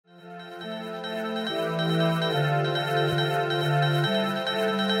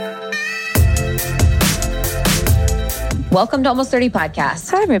Welcome to Almost 30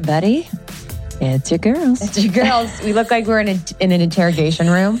 Podcast. Hi, everybody. It's your girls. It's your girls. We look like we're in an interrogation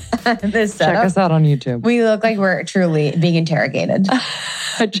room. This Check us out on YouTube. We look like we're truly being interrogated.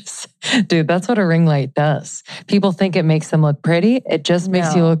 Dude, that's what a ring light does. People think it makes them look pretty. It just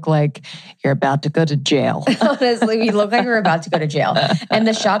makes you look like you're about to go to jail. Honestly, we look like we're about to go to jail. And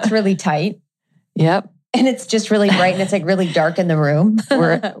the shot's really tight. Yep. And it's just really bright and it's like really dark in the room.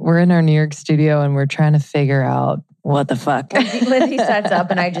 We're in our New York studio and we're trying to figure out what the fuck. Lindsay sets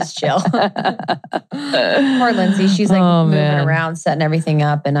up and I just chill. Poor Lindsay. She's like moving around, setting everything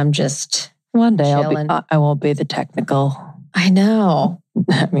up. And I'm just one day chilling. I won't be the technical. I know.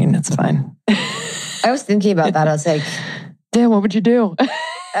 I mean, it's fine. I was thinking about that. I was like, damn, what would you do? And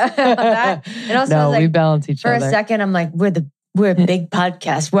also, no, I was like, we balance each other. For a second, I'm like, we're a big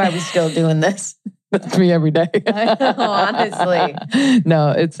podcast. Why are we still doing this? That's me every day. I know, honestly.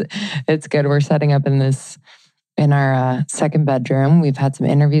 No, it's good. We're setting up in our second bedroom. We've had some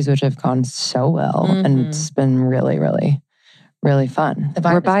interviews which have gone so well, and it's been really, really, really fun. The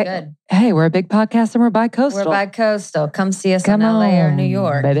vibe is good. Hey, we're a big podcast and we're bi-coastal. We're bi-coastal. Come see us in LA or New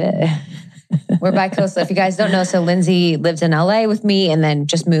York. Baby. We're bi-coastal. If you guys don't know, so Lindsay lived in LA with me and then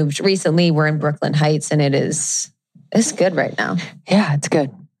just moved recently. We're in Brooklyn Heights and it's good right now. Yeah, it's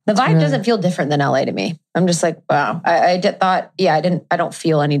good. The vibe doesn't feel different than LA to me. I'm just like, wow. I don't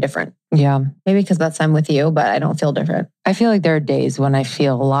feel any different. Yeah. Maybe because I'm with you, but I don't feel different. I feel like there are days when I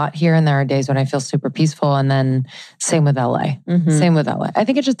feel a lot here and there are days when I feel super peaceful. And then same with LA. Mm-hmm. Same with LA. I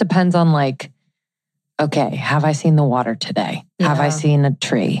think it just depends on like, okay, have I seen the water today? Yeah. Have I seen a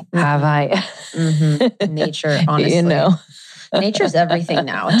tree? Mm-hmm. Have I? Nature, honestly. You know. Nature's everything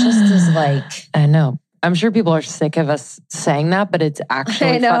now. It just is like. I know. I'm sure people are sick of us saying that, but it's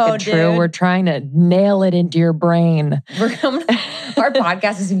actually fucking true. Dude. We're trying to nail it into your brain. Our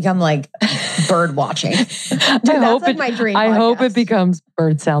podcast has become like bird watching. Dude, my dream I podcast. hope it becomes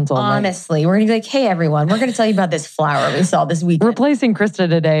bird sounds only. Honestly, we're going to be like, hey, everyone, we're going to tell you about this flower we saw this weekend. Replacing Krista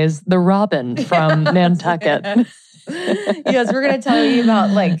today is the robin from Nantucket. Yes, we're going to tell you about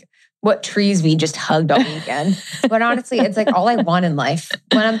like what trees we just hugged all weekend. But honestly, it's like all I want in life.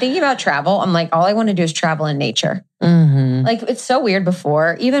 When I'm thinking about travel, I'm like, all I want to do is travel in nature. Mm-hmm. Like, it's so weird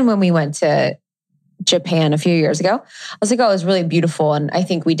before, even when we went to Japan a few years ago, I was like, oh, it was really beautiful. And I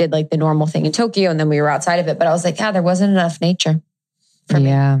think we did like the normal thing in Tokyo and then we were outside of it. But I was like, there wasn't enough nature for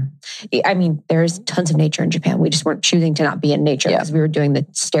me. I mean, there's tons of nature in Japan. We just weren't choosing to not be in nature because we were doing the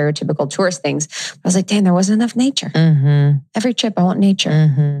stereotypical tourist things. I was like, damn, there wasn't enough nature. Mm-hmm. Every trip, I want nature.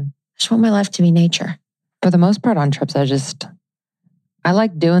 Mm-hmm. I just want my life to be nature. For the most part on trips, I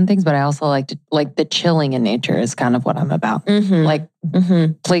like doing things, but I also like the chilling in nature is kind of what I'm about. Mm-hmm. Like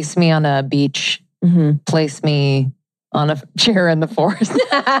place me on a beach, place me on a chair in the forest.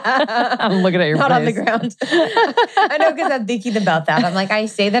 I'm looking at your Not place. on the ground. I know because I'm thinking about that. I'm like, I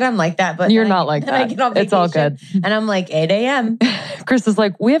say that I'm like that, but you're not like that. I get on vacation, it's all good. And I'm like 8 a.m. Chris is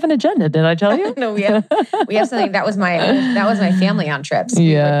like, we have an agenda. Did I tell you? No, we have something. That was my family on trips.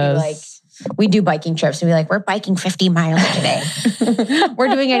 Yes. We do biking trips and be like, we're biking 50 miles today. We're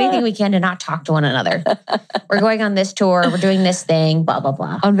doing anything we can to not talk to one another. We're going on this tour. We're doing this thing, blah, blah,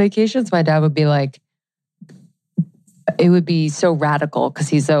 blah. On vacations, my dad would be like, it would be so radical because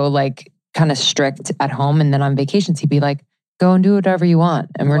he's so like kind of strict at home. And then on vacations, he'd be like, go and do whatever you want.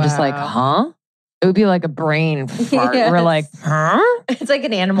 And we're just like, huh? It would be like a brain fart. Yes. We're like, huh? It's like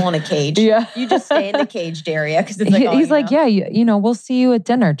an animal in a cage. Yeah. You just stay in the caged area because it's like, he's like, yeah, you know, we'll see you at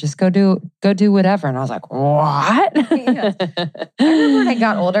dinner. Just go do whatever. And I was like, what? Yeah. I remember when I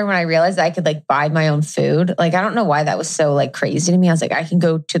got older, when I realized I could like buy my own food. Like, I don't know why that was so like crazy to me. I was like, I can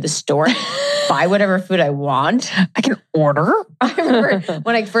go to the store, buy whatever food I want. I can order. I remember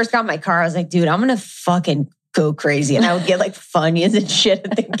when I first got my car, I was like, dude, I'm going to fucking go crazy. And I would get like Funyuns and shit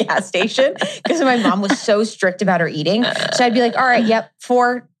at the gas station because my mom was so strict about her eating. So I'd be like, all right, yep,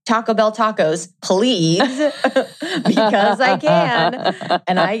 4 Taco Bell tacos, please, because I can.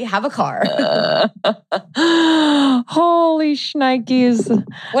 And I have a car. Holy shnikes.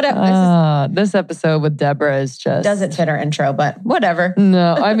 Whatever. This episode with Deborah is just... doesn't fit our intro, but whatever.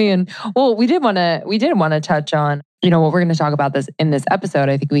 No, I mean, well, we did want to touch on, you know, what we're going to talk about in this episode.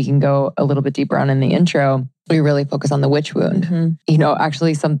 I think we can go a little bit deeper on in the intro. We really focus on the witch wound. Mm-hmm. You know,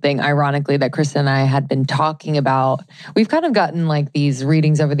 actually something ironically that Krista and I had been talking about. We've kind of gotten like these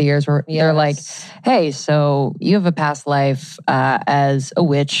readings over the years where they're like, hey, so you have a past life as a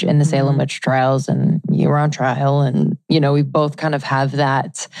witch in the Salem witch trials and you were on trial. And, you know, we both kind of have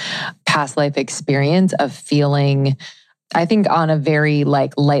that past life experience of feeling, I think on a very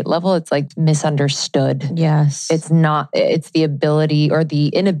like light level, it's like misunderstood. Yes. It's the ability or the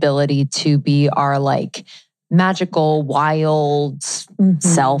inability to be our like magical, wild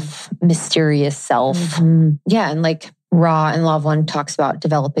self, mysterious self. Yeah. And like Ra and Love One talks about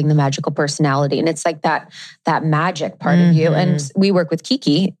developing the magical personality. And it's like that magic part of you. And we work with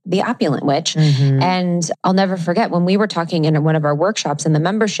Kiki, the opulent witch. And I'll never forget when we were talking in one of our workshops in the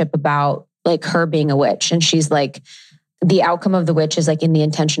membership about like her being a witch. And she's like, the outcome of the witch is like in the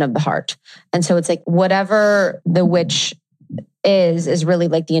intention of the heart. And so it's like whatever the witch is really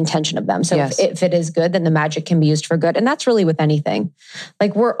like the intention of them. So if it is good, then the magic can be used for good. And that's really with anything.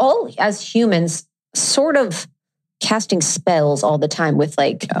 Like we're all as humans sort of casting spells all the time with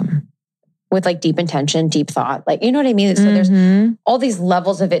like deep intention, deep thought. Like, you know what I mean? So there's all these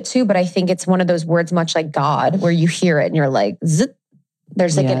levels of it too. But I think it's one of those words much like God, where you hear it and you're like, zip.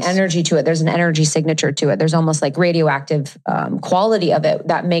 There's like an energy to it. There's an energy signature to it. There's almost like radioactive quality of it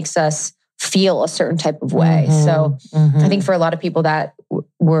that makes us feel a certain type of way. So I think for a lot of people that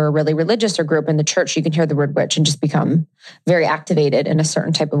were really religious or grew up in the church, you can hear the word witch and just become very activated in a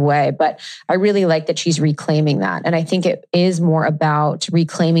certain type of way. But I really like that she's reclaiming that. And I think it is more about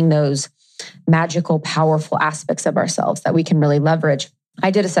reclaiming those magical, powerful aspects of ourselves that we can really leverage. I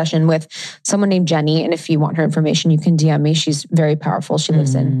did a session with someone named Jenny, and if you want her information, you can DM me. She's very powerful. She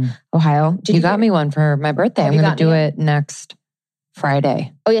lives in Ohio. You got me one for my birthday. I'm going to do it next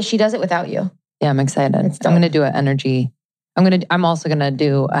Friday. Oh yeah, she does it without you. Yeah, I'm excited. I'm going to do an energy. I'm also going to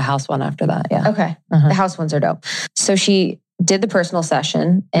do a house one after that. Yeah. Okay. The house ones are dope. So she did the personal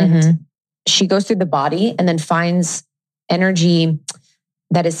session and she goes through the body and then finds energy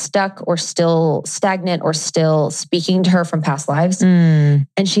that is stuck or still stagnant or still speaking to her from past lives. And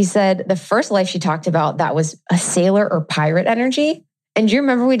she said the first life she talked about, that was a sailor or pirate energy. And do you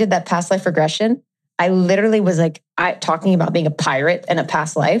remember we did that past life regression? I literally was like, talking about being a pirate in a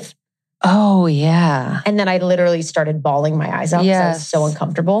past life. Oh, yeah. And then I literally started bawling my eyes out because I was so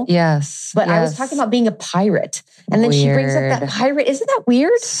uncomfortable. Yes. But I was talking about being a pirate. And then she brings up that pirate. Isn't that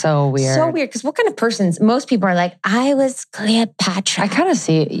weird? So weird. So weird. Because what kind of persons, most people are like, I was Cleopatra. I kind of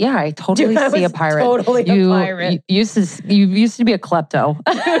see it. Yeah, I totally see a pirate. Totally a pirate. You used to be a klepto.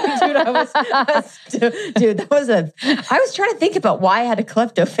 Dude, I was trying to think about why I had a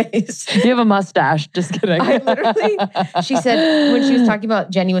klepto face. You have a mustache. Just kidding. She said, when she was talking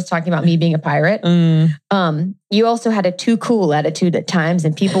about, Jenny was talking about me being a pirate, you also had a too cool attitude at times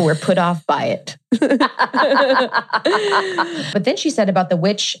and people were put off by it. But then she said about the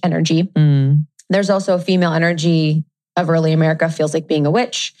witch energy, there's also a female energy of early America feels like being a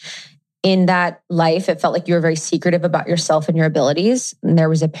witch. In that life, it felt like you were very secretive about yourself and your abilities. And there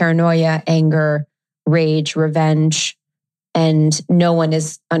was a paranoia, anger, rage, revenge, and no one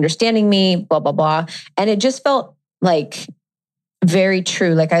is understanding me, blah, blah, blah. And it just felt like very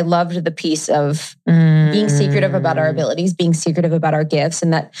true. Like I loved the piece of being secretive about our abilities, being secretive about our gifts.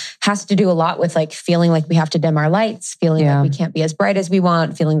 And that has to do a lot with like feeling like we have to dim our lights, feeling like we can't be as bright as we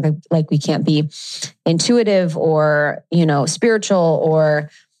want, feeling like we can't be intuitive or, spiritual or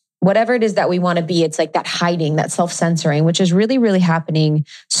whatever it is that we want to be. It's like that hiding, that self-censoring, which is really, really happening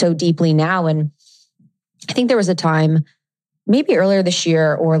so deeply now. And I think there was a time, maybe earlier this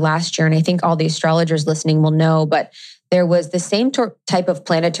year or last year, and I think all the astrologers listening will know, but there was the same type of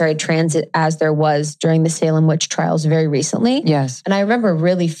planetary transit as there was during the Salem witch trials very recently. Yes. And I remember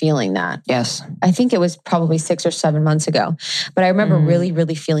really feeling that. Yes. I think it was probably 6 or 7 months ago. But I remember really,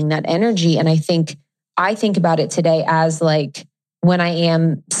 really feeling that energy. And I think about it today as like when I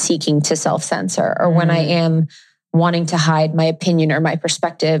am seeking to self-censor or when I am wanting to hide my opinion or my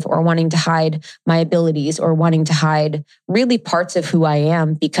perspective or wanting to hide my abilities or wanting to hide really parts of who I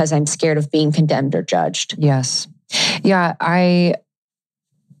am because I'm scared of being condemned or judged. Yes. Yeah, I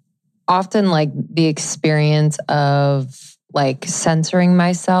often like the experience of like censoring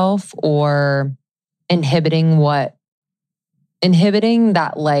myself or inhibiting that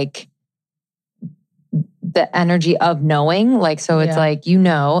like the energy of knowing. Like, so it's like,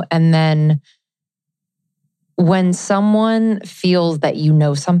 and then when someone feels that you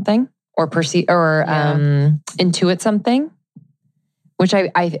know something or perceive or intuit something, which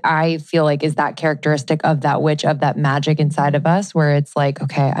I feel like is that characteristic of that witch, of that magic inside of us, where it's like,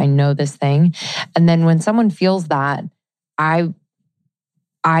 okay, I know this thing. And then when someone feels that, I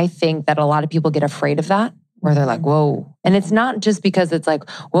think that a lot of people get afraid of that, where they're like, whoa. And it's not just because it's like,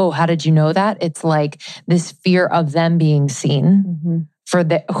 whoa, how did you know that? It's like this fear of them being seen for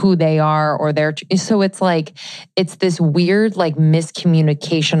who they are or their. So it's like, it's this weird like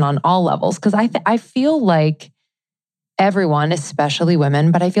miscommunication on all levels. Because I feel like everyone, especially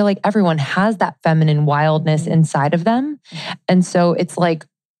women, but I feel like everyone has that feminine wildness inside of them. And so it's like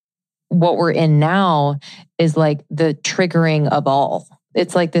what we're in now is like the triggering of all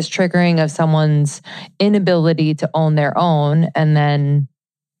it's like this triggering of someone's inability to own their own, and then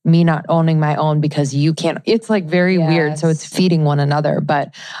me not owning my own because you can't. It's like very weird. So it's feeding one another.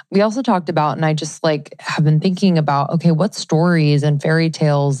 But we also talked about, and I just like have been thinking about, okay, what stories and fairy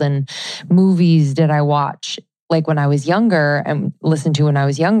tales and movies did I watch like when I was younger and listened to when I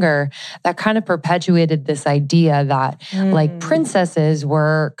was younger, that kind of perpetuated this idea that like princesses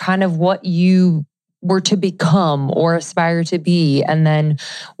were kind of what you were to become or aspire to be. And then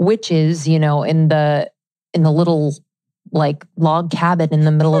witches, you know, in the little like log cabin in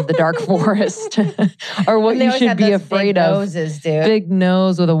the middle of the dark forest or what you should be afraid of. Noses, dude. Big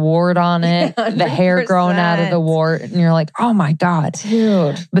nose with a wart on it, the hair grown out of the wart. And you're like, oh my God.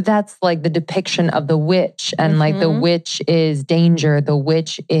 Dude. But that's like the depiction of the witch. And like the witch is danger. The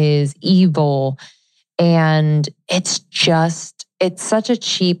witch is evil. And it's such a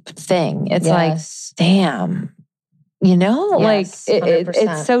cheap thing. It's like, damn. You know, yes, like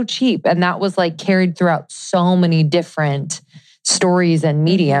it's so cheap. And that was like carried throughout so many different stories and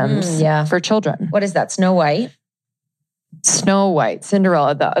mediums for children. What is that? Snow White? Snow White,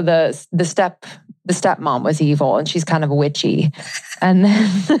 Cinderella, the stepmom was evil and she's kind of witchy. And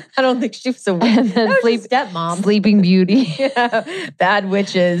then I don't think she was a witch. And then stepmom. Sleeping Beauty. Bad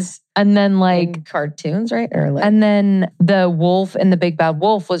witches. And then like in cartoons, right? Or like, and then the wolf in The Big Bad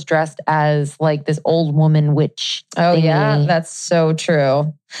Wolf was dressed as like this old woman witch. Oh thingy. yeah, that's so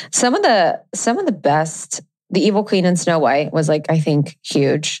true. Some of the best, the Evil Queen in Snow White was like, I think,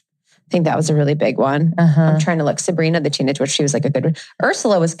 huge. I think that was a really big one. I'm trying to look. Sabrina the Teenage Witch, she was like a good one.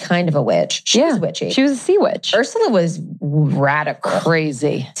 Ursula was kind of a witch. She was witchy. She was a sea witch. Ursula was radical.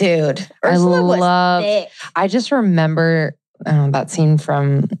 Crazy. Dude. Ursula was thick. I just remember that scene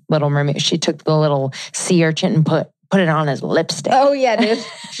from Little Mermaid. She took the little sea urchin and put it on as lipstick. Oh yeah, dude.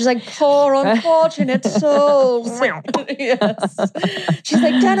 She's like, poor unfortunate souls. Yes. She's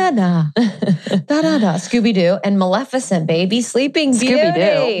like, da-da-da. Da-da-da. Scooby-Doo and Maleficent, baby. Sleeping Beauty.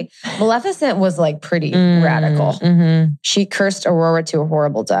 Scooby-Doo. Maleficent was like pretty radical. She cursed Aurora to a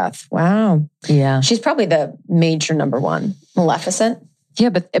horrible death. Wow. Yeah. She's probably the major number one. Maleficent. Yeah,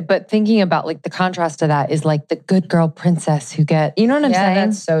 but thinking about like the contrast to that is like the good girl princess who you know what I'm saying? Yeah,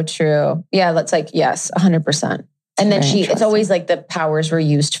 that's so true. Yeah, that's like, yes, 100%. And then it's always like the powers were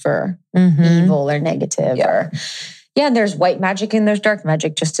used for evil or negative. And there's white magic and there's dark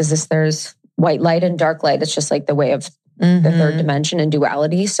magic, just as there's white light and dark light. It's just like the way of the third dimension and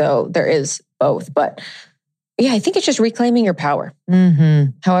duality. So there is both. But yeah, I think it's just reclaiming your power,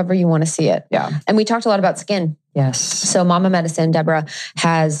 however you want to see it. Yeah. And we talked a lot about skin. Yes. So Mama Medicine, Deborah,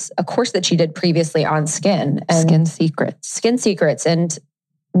 has a course that she did previously on skin. And Skin Secrets. Skin Secrets. And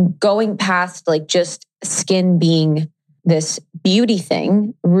going past like just skin being this beauty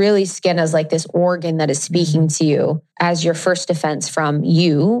thing, really skin as like this organ that is speaking to you as your first defense from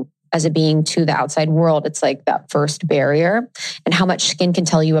you as a being to the outside world. It's like that first barrier and how much skin can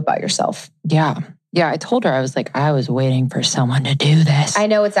tell you about yourself. Yeah. Yeah, I told her, I was like, I was waiting for someone to do this. I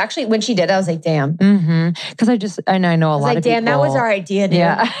know. It's actually, when she did, I was like, damn. Because I know a lot of people. Damn, that was our idea, dude.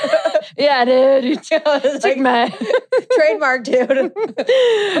 Yeah. Yeah, dude. It's like my trademark,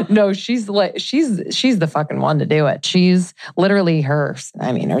 dude. No, she's the fucking one to do it. She's literally her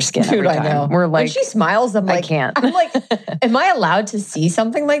skin dude, every time. I know. We're like, when she smiles, I'm like, I can't. I'm like, am I allowed to see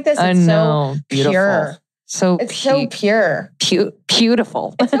something like this? It's I know. so Beautiful. pure. So it's so pure.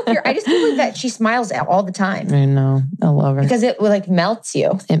 Beautiful. It's so pure. I just feel like that she smiles all the time. I know. I love her. Because it like melts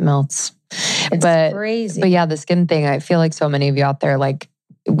you. It melts. It's crazy. But yeah, the skin thing, I feel like so many of you out there, like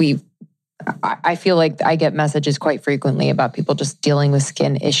I feel like I get messages quite frequently about people just dealing with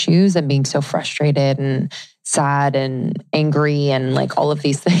skin issues and being so frustrated and sad and angry and like all of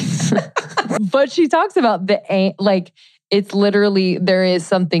these things. But she talks about it's literally, there is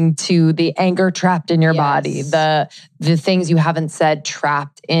something to the anger trapped in your body, the things you haven't said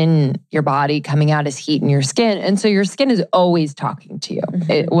trapped in your body coming out as heat in your skin. And so your skin is always talking to you.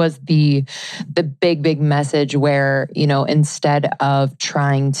 It was the big message where, you know, instead of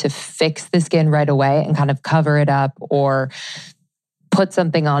trying to fix the skin right away and kind of cover it up or put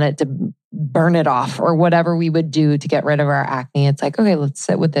something on it to burn it off or whatever we would do to get rid of our acne. It's like, okay, let's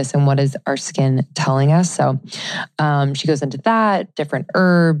sit with this and what is our skin telling us? So she goes into that, different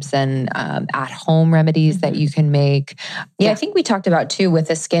herbs and at-home remedies that you can make. Yeah, I think we talked about too with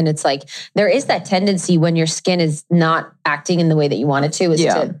the skin, it's like there is that tendency when your skin is not acting in the way that you want it to, is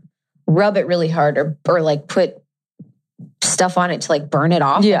to rub it really hard or like put stuff on it to like burn it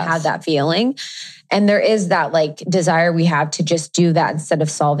off and have that feeling. And there is that like desire we have to just do that instead of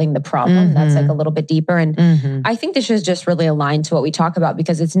solving the problem. That's like a little bit deeper. And I think this is just really aligned to what we talk about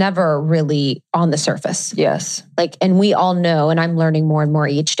because it's never really on the surface. Yes. Like, and we all know, and I'm learning more and more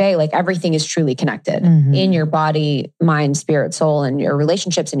each day, like everything is truly connected in your body, mind, spirit, soul, and your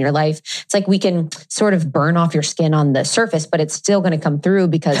relationships in your life. It's like we can sort of burn off your skin on the surface, but it's still going to come through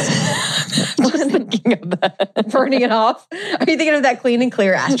because just thinking of that. Burning it off. Are you thinking of that Clean and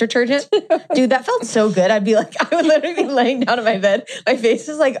Clear ass detergent? Dude, that felt so good. I'd be like, I would literally be laying down in my bed. My face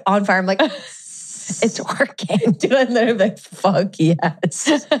is like on fire. I'm like, it's working. Dude, I'd literally be like, fuck yes.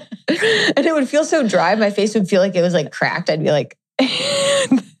 And it would feel so dry. My face would feel like it was like cracked. I'd be like,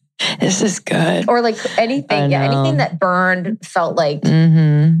 this is good. Or like anything. Yeah, anything that burned felt like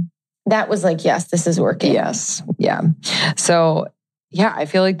that was like, yes, this is working. Yes. Yeah. So yeah, I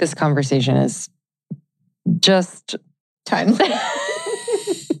feel like this conversation is just timely.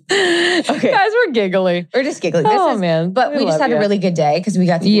 Okay. Guys, we're giggly. We're just giggling. Man. But we just had a really good day because we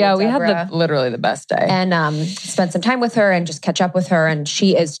got to we had literally the best day. And spent some time with her and just catch up with her. And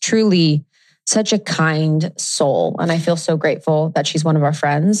she is truly such a kind soul. And I feel so grateful that she's one of our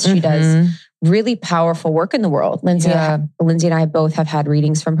friends. She does really powerful work in the world. Lindsay and I both have had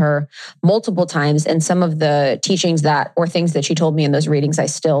readings from her multiple times. And some of the teachings or things that she told me in those readings, I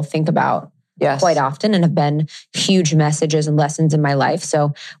still think about quite often and have been huge messages and lessons in my life.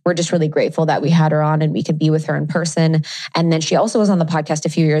 So we're just really grateful that we had her on and we could be with her in person. And then she also was on the podcast a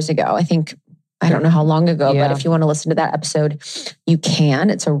few years ago. I don't know how long ago, but if you want to listen to that episode, you can.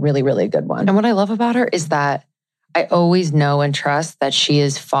 It's a really, really good one. And what I love about her is that I always know and trust that she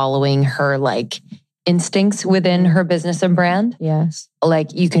is following her like instincts within her business and brand. Yes.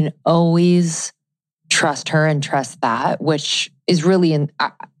 Like you can always trust her and trust that, which is really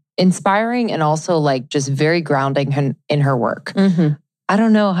inspiring and also like just very grounding in her work. I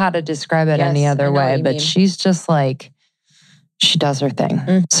don't know how to describe it any other way, but she's just like, she does her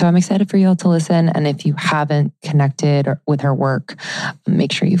thing. So I'm excited for you all to listen. And if you haven't connected with her work,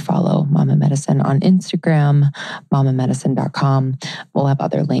 make sure you follow Mama Medicine on Instagram, mamamedicine.com. We'll have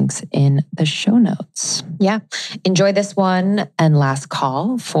other links in the show notes. Yeah. Enjoy this one. And last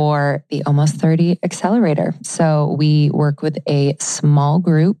call for the Almost 30 Accelerator. So we work with a small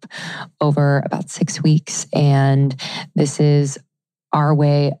group over about 6 weeks. And this is our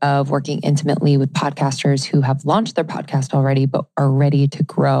way of working intimately with podcasters who have launched their podcast already, but are ready to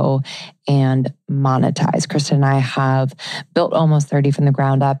grow and monetize. Kristen and I have built Almost 30 from the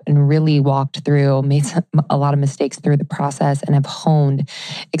ground up and really walked through, made a lot of mistakes through the process and have honed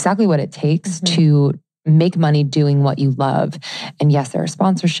exactly what it takes to make money doing what you love. And yes, there are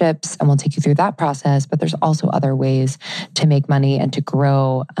sponsorships and we'll take you through that process, but there's also other ways to make money and to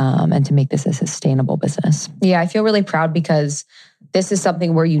grow and to make this a sustainable business. Yeah, I feel really proud because this is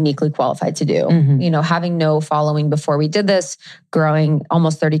something we're uniquely qualified to do. You know, having no following before we did this, growing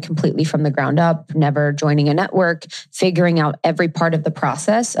Almost 30 completely from the ground up, never joining a network, figuring out every part of the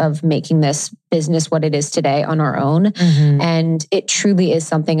process of making this business what it is today on our own. And it truly is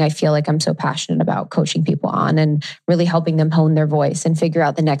something I feel like I'm so passionate about coaching people on and really helping them hone their voice and figure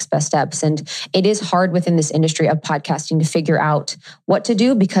out the next best steps. And it is hard within this industry of podcasting to figure out what to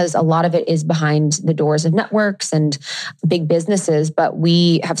do because a lot of it is behind the doors of networks and big businesses. But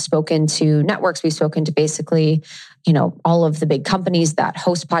we have spoken to networks. We've spoken to basically, you know, all of the big companies that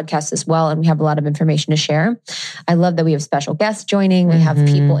host podcasts as well. And we have a lot of information to share. I love that we have special guests joining. We have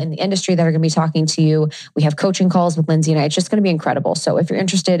people in the industry that are going to be talking to you. We have coaching calls with Lindsay and I. It's just going to be incredible. So if you're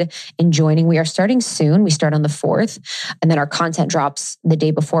interested in joining, we are starting soon. We start on the 4th and then our content drops the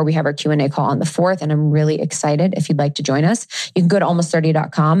day before. We have our Q&A call on the 4th and I'm really excited if you'd like to join us. You can go to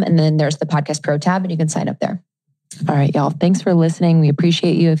almost30.com and then there's the Podcast Pro tab and you can sign up there. All right, y'all. Thanks for listening. We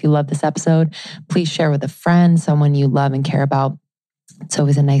appreciate you. If you love this episode, please share with a friend, someone you love and care about. It's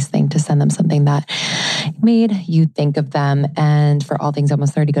always a nice thing to send them something that made you think of them. And for all things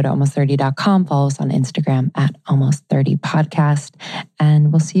Almost 30, go to almost30.com. Follow us on Instagram at almost30podcast.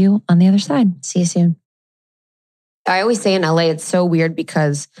 And we'll see you on the other side. See you soon. I always say in LA, it's so weird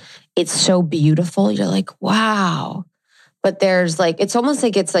because it's so beautiful. You're like, wow. But there's like, it's almost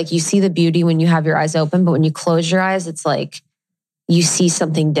like it's like you see the beauty when you have your eyes open, but when you close your eyes, it's like you see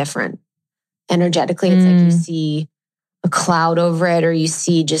something different. Energetically, it's like you see a cloud over it, or you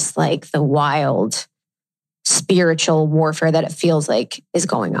see just like the wild spiritual warfare that it feels like is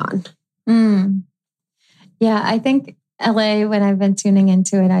going on. Yeah, I think LA, when I've been tuning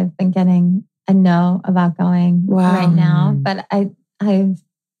into it, I've been getting a no about going right now. But I've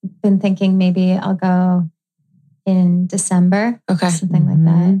been thinking maybe I'll go in December. Okay. Something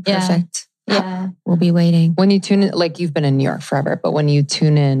like that. Perfect. Yeah. We'll be waiting. When you tune in, like you've been in New York forever, but when you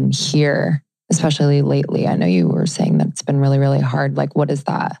tune in here, especially lately? I know you were saying that it's been really, really hard. Like, what is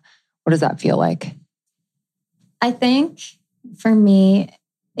that? What does that feel like? I think for me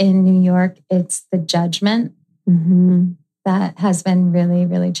in New York, it's the judgment that has been really,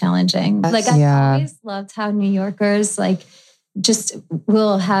 really challenging. Like I've always loved how New Yorkers just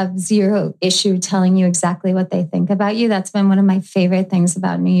will have zero issue telling you exactly what they think about you. That's been one of my favorite things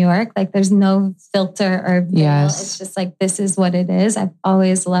about New York. Like there's no filter or veil. Yes. It's just like, this is what it is. I've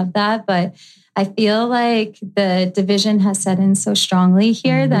always loved that. But I feel like the division has set in so strongly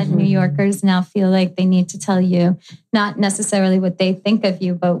here that New Yorkers now feel like they need to tell you not necessarily what they think of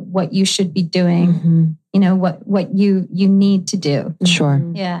you, but what you should be doing. You know, what you need to do. Sure.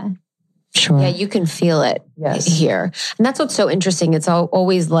 Yeah. Sure. Yeah, you can feel it here. And that's what's so interesting. It's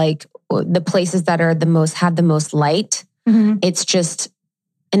always like the places that are have the most light. It's just,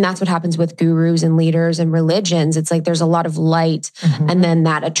 and that's what happens with gurus and leaders and religions. It's like there's a lot of light and then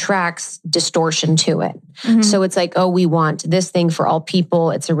that attracts distortion to it. So it's like, oh, we want this thing for all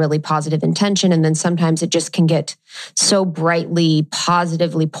people. It's a really positive intention. And then sometimes it just can get so brightly,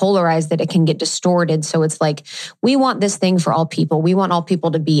 positively polarized that it can get distorted. So it's like, we want this thing for all people. We want all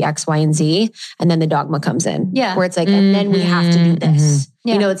people to be X, Y, and Z. And then the dogma comes in. Yeah. Where it's like, and then we have to do this.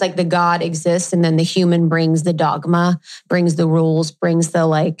 Yeah. You know, it's like the God exists and then the human brings the dogma, brings the rules, brings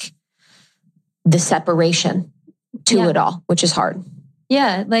the separation to it all, which is hard.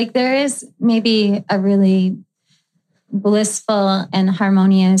 Yeah, like there is maybe a really blissful and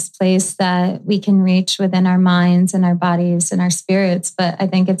harmonious place that we can reach within our minds and our bodies and our spirits. But I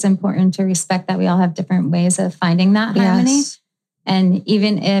think it's important to respect that we all have different ways of finding that harmony. And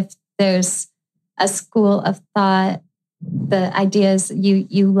even if there's a school of thought, the ideas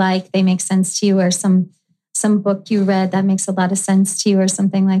you like, they make sense to you, or some book you read that makes a lot of sense to you or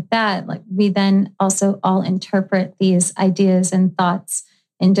something like that. Like we then also all interpret these ideas and thoughts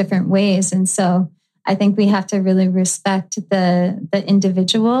in different ways. And so I think we have to really respect the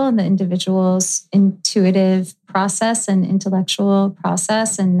individual and the individual's intuitive process and intellectual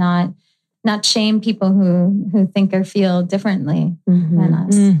process, and not shame people who think or feel differently than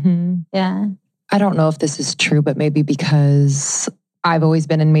us. Yeah. I don't know if this is true, but maybe because I've always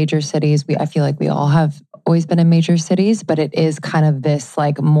been in major cities. I feel like we all have always been in major cities, but it is kind of this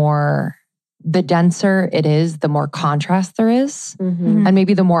more, the denser it is, the more contrast there is. And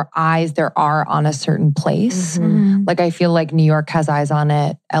maybe the more eyes there are on a certain place. Like I feel like New York has eyes on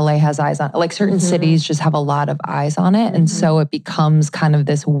it. LA has eyes on it. Like certain cities just have a lot of eyes on it. And so it becomes kind of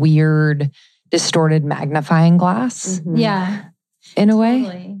this weird, distorted magnifying glass. Yeah. In a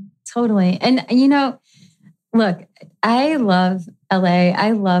way. Totally. And look, I love LA.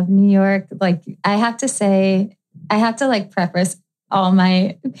 I love New York. Like I have to preface all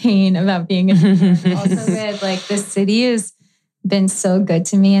my pain about being in New York also with this city has been so good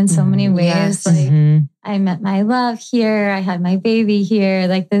to me in so many ways. I met my love here. I had my baby here.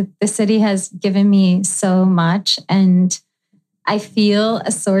 Like the city has given me so much. And I feel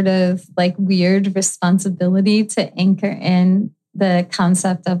a sort of weird responsibility to anchor in the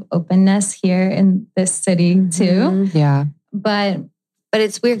concept of openness here in this city too. Yeah. But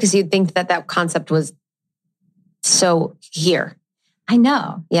it's weird because you'd think that concept was so here. I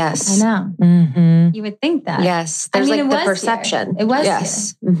know. Yes. I know. You would think that. Yes. There's the perception. Here. It was.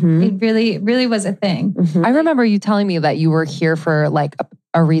 Yes. Here. It really, really was a thing. I remember you telling me that you were here for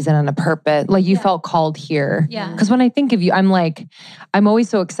a reason and a purpose. Like you felt called here. Yeah. Because when I think of you, I'm always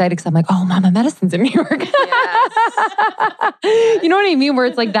so excited because I'm like, oh, Mama Medicine's in New York. Yes. You know what I mean? Where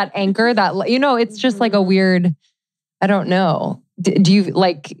it's like that anchor that, it's just like a weird, I don't know. Do you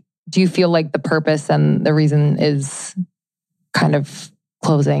feel like the purpose and the reason is kind of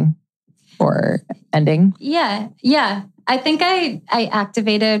closing or ending? Yeah. Yeah. I think I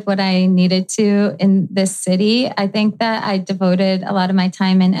activated what I needed to in this city. I think that I devoted a lot of my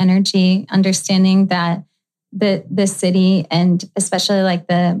time and energy understanding that the city, and especially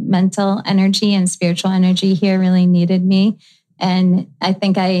the mental energy and spiritual energy here, really needed me. And I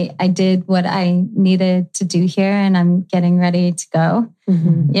think I did what I needed to do here, and I'm getting ready to go.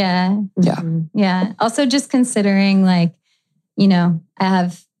 Yeah. Yeah. Yeah. Also just considering I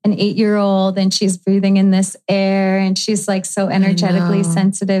have an 8-year-old and she's breathing in this air and she's so energetically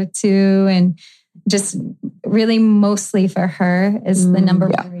sensitive too. And just really mostly for her is the number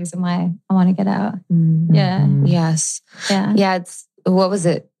one reason why I want to get out. Yeah. Yes. Yeah. Yeah. What was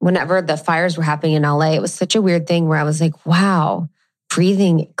it? Whenever the fires were happening in LA, it was such a weird thing where I was like, wow,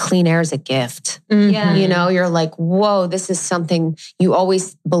 breathing clean air is a gift. Yeah. You're like, whoa, this is something you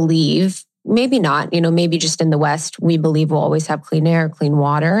always believe maybe not, maybe just in the West, we believe we'll always have clean air, clean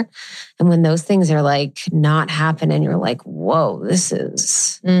water. And when those things are like not happening, you're like, whoa, this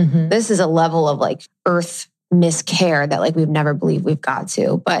is a level of like earth miscare that like we've never believed we've got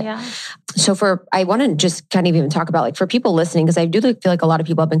to. But so I want to just kind of even talk about like for people listening, because I do feel like a lot of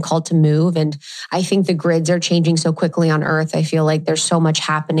people have been called to move. And I think the grids are changing so quickly on earth. I feel like there's so much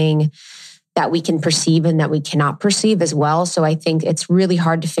happening that we can perceive and that we cannot perceive as well. So I think it's really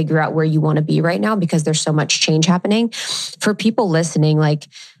hard to figure out where you want to be right now because there's so much change happening. For people listening, like,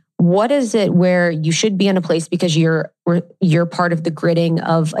 what is it where you should be in a place because you're part of the gridding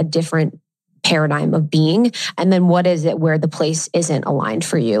of a different paradigm of being? And then what is it where the place isn't aligned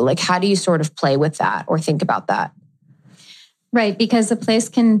for you? Like, how do you sort of play with that or think about that? Right, because a place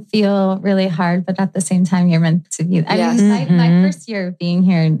can feel really hard, but at the same time, you're meant to be. I mean, my first year of being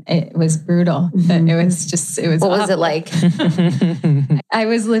here, it was brutal. It was What was it like? I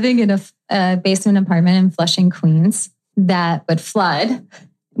was living in a basement apartment in Flushing, Queens, that would flood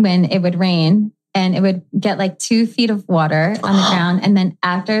when it would rain. And it would get like 2 feet of water on the ground. And then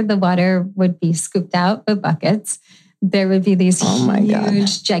after the water would be scooped out with buckets, there would be these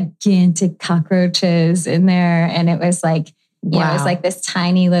huge, gigantic cockroaches in there. And it was like, it was like this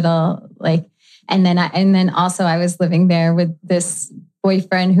tiny little, like, and then also I was living there with this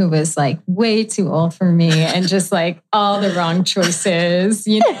boyfriend who was like way too old for me and just like all the wrong choices,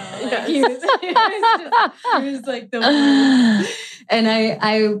 Like, he was like the one. And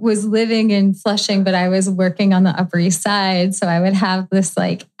I was living in Flushing, but I was working on the Upper East Side. So I would have this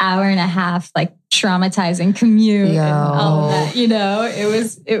like hour and a half, like traumatizing commute and all of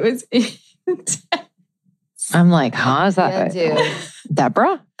that, it was I'm like, huh? Is that dude?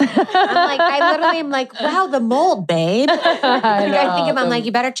 Deborah? I literally am like, wow, the mold, babe. I think I'm like,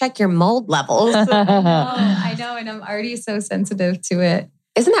 you better check your mold levels. I know. And I'm already so sensitive to it.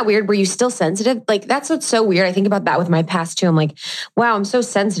 Isn't that weird? Were you still sensitive? Like, that's what's so weird. I think about that with my past too. I'm like, wow, I'm so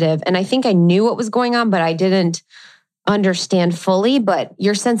sensitive. And I think I knew what was going on, but I didn't understand fully. But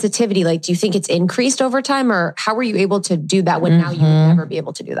your sensitivity, like, do you think it's increased over time, or how were you able to do that when now you would never be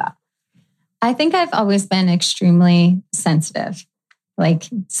able to do that? I think I've always been extremely sensitive, like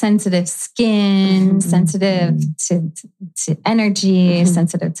sensitive skin, sensitive to energy,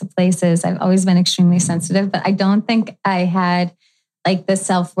 sensitive to places. I've always been extremely sensitive, but I don't think I had like the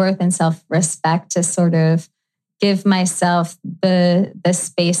self-worth and self-respect to sort of give myself the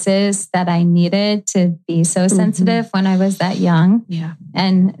spaces that I needed to be so sensitive when I was that young. Yeah.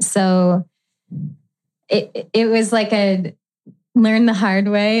 And so it was like a learn the hard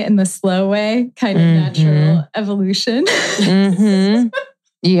way and the slow way kind of natural evolution.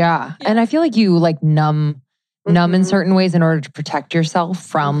 Yeah. And I feel like you like numb in certain ways in order to protect yourself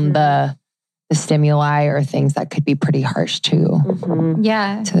from the stimuli or things that could be pretty harsh to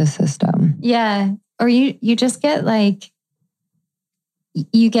the system. Yeah. Or you just get like,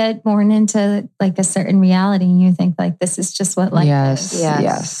 you get born into like a certain reality and you think like, this is just what life is.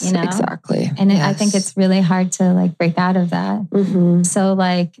 Yes, exactly. And I think it's really hard to like break out of that. So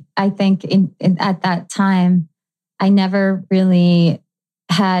like, I think at that time, I never really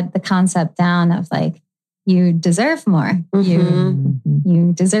had the concept down of like, you deserve more.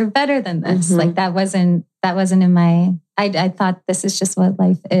 You deserve better than this. Like that wasn't in my, I thought this is just what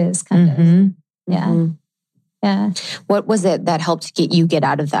life is kind of. Yeah. Yeah. What was it that helped get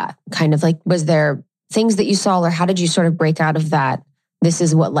out of that? Kind of like, was there things that you saw, or how did you sort of break out of that? This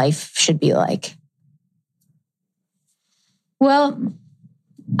is what life should be like. Well,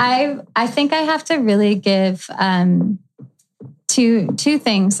 I think I have to really give two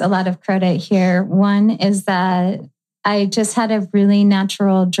things a lot of credit here. One is that I just had a really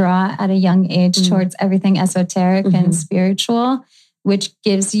natural draw at a young age towards everything esoteric and spiritual, which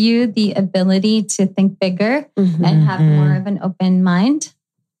gives you the ability to think bigger and have more of an open mind.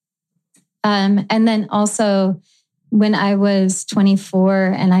 And then also when I was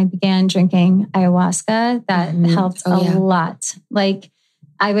 24 and I began drinking ayahuasca, that helped a lot. Like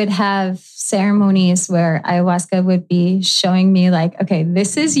I would have ceremonies where ayahuasca would be showing me like, okay,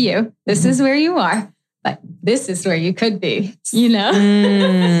 this is you. This is where you are. But this is where you could be,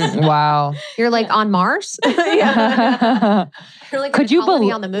 Wow. You're like on Mars? You're like could you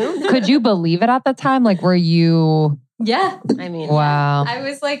believe on the moon? Could you believe it at the time? Like, were you? Yeah. I mean, wow. I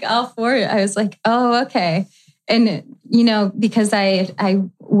was like all for it. I was like, oh, okay. And, because I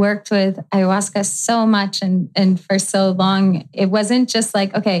worked with ayahuasca so much and for so long, it wasn't just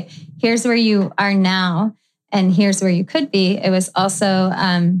like, okay, here's where you are now and here's where you could be. It was also,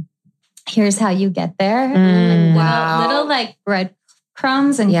 here's how you get there. Little like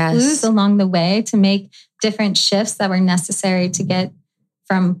breadcrumbs and clues along the way to make different shifts that were necessary to get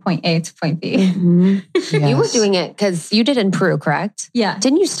from point A to point B. Mm-hmm. Yes. You were doing it because you did in Peru, correct? Yeah.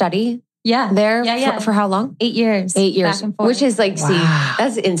 Didn't you study? Yeah. There? Yeah. For how long? 8 years. 8 years. Back and forth. Which is like, wow. See,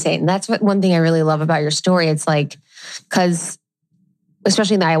 that's insane. That's one thing I really love about your story. It's like, because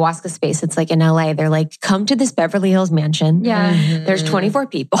especially in the ayahuasca space, it's like in LA, they're like, come to this Beverly Hills mansion. Yeah. Mm-hmm. There's 24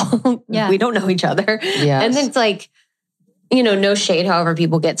 people. Yeah. We don't know each other. Yes. And then it's like, no shade, however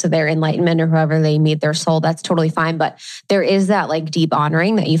people get to their enlightenment or however they meet their soul, that's totally fine. But there is that like deep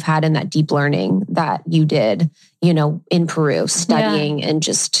honoring that you've had and that deep learning that you did, in Peru, studying and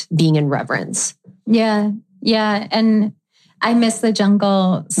just being in reverence. Yeah. Yeah. And I miss the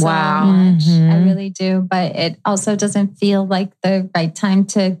jungle so much. I really do. But it also doesn't feel like the right time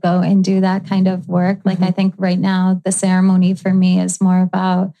to go and do that kind of work. Like I think right now, the ceremony for me is more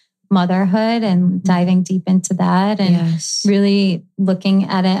about motherhood and diving deep into that and really looking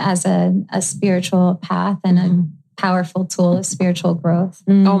at it as a spiritual path and a powerful tool of spiritual growth.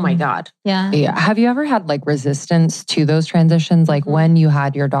 Oh my God. Yeah. Have you ever had like resistance to those transitions? Like when you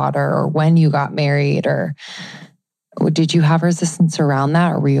had your daughter or when you got married, or did you have resistance around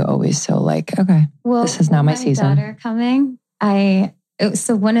that? Or were you always so like, okay, this is now my season? Daughter coming,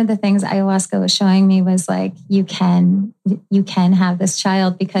 so one of the things ayahuasca was showing me was like, you can have this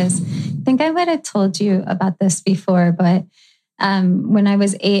child, because I think I might have told you about this before, but when I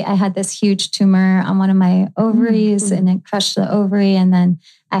was 8, I had this huge tumor on one of my ovaries and it crushed the ovary. And then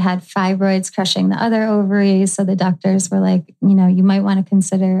I had fibroids crushing the other ovaries. So the doctors were like, you might want to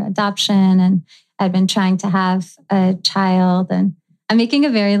consider adoption. And I'd been trying to have a child, and I'm making a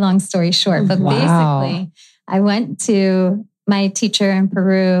very long story short, but basically I went to my teacher in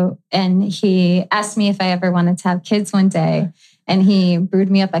Peru and he asked me if I ever wanted to have kids one day. And he brewed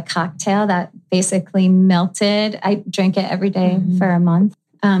me up a cocktail that basically melted. I drank it every day for a month,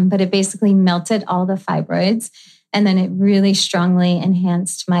 but it basically melted all the fibroids. And then it really strongly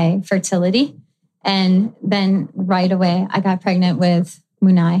enhanced my fertility. And then right away, I got pregnant with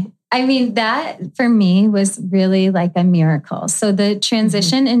Munai. I mean, that for me was really like a miracle. So the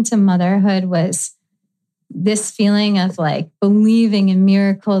transition into motherhood was this feeling of like believing in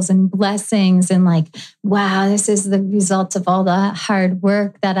miracles and blessings and like, wow, this is the result of all the hard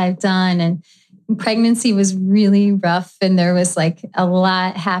work that I've done. And pregnancy was really rough and there was like a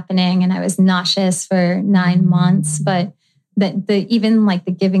lot happening and I was nauseous for 9 months. But even like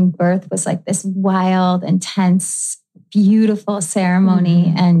the giving birth was like this wild, intense, beautiful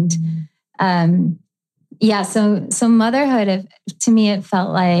ceremony. And so motherhood, to me, it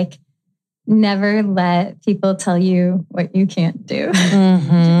felt like never let people tell you what you can't do.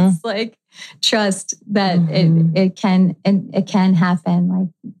 Just like trust that it can happen. Like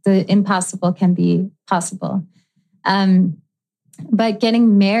the impossible can be possible. But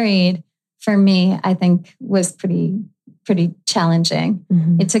getting married for me, I think was pretty challenging.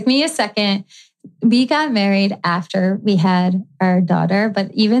 It took me a second. We got married after we had our daughter,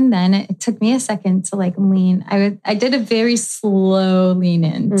 but even then it took me a second to like lean. I did a very slow lean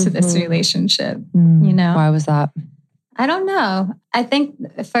into this relationship, Why was that? I don't know. I think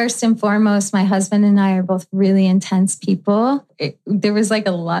first and foremost, my husband and I are both really intense people. There was like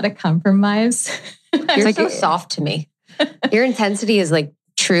a lot of compromise. You're like so soft to me. Your intensity is like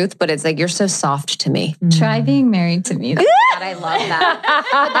truth, but it's like you're so soft to me. Try being married to me. God, I love that.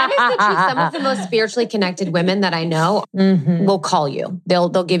 But that is the truth. Some of the most spiritually connected women that I know will call you. They'll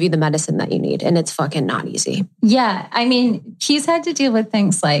give you the medicine that you need, and it's fucking not easy. Yeah, I mean, he's had to deal with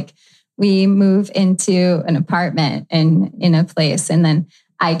things like we move into an apartment in a place, and then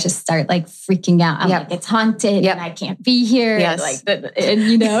I just start like freaking out. I'm like, it's haunted and I can't be here. Yes. And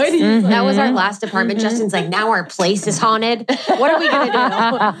that was our last apartment. Justin's like, now our place is haunted. What are we going to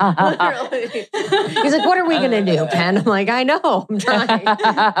do? He's like, what are we going to do, Pen? I'm like, I know, I'm trying. It's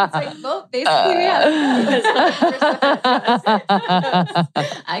like, well, basically,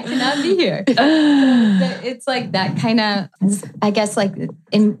 I cannot be here. It's like that kind of, I guess, like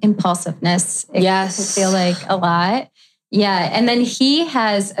impulsiveness. It can feel like a lot. Yeah. And then he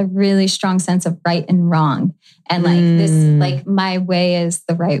has a really strong sense of right and wrong. And like this, like my way is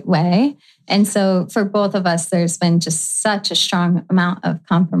the right way. And so for both of us, there's been just such a strong amount of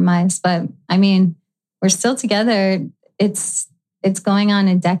compromise. But I mean, we're still together. It's going on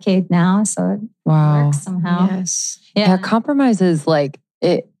a decade now. So it works somehow. Yes. Yeah. Compromise is like,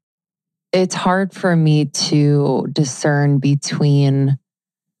 it's hard for me to discern between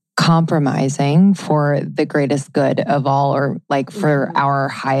compromising for the greatest good of all, or like for our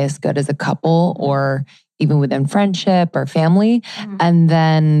highest good as a couple, or even within friendship or family. And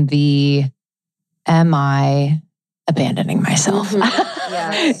then am I abandoning myself?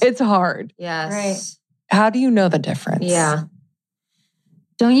 Yes. It's hard. Yes. Right. How do you know the difference? Yeah.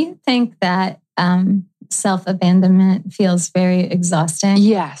 Don't you think that self-abandonment feels very exhausting?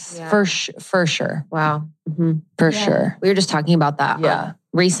 Yes, for sure. Wow. For sure. We were just talking about that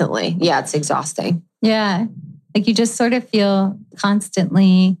recently. Yeah, it's exhausting. Yeah. Like you just sort of feel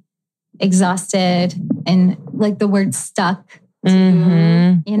constantly exhausted and like the word stuck. You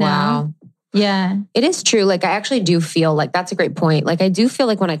know? Wow. Yeah. It is true. Like I actually do feel like that's a great point. Like I do feel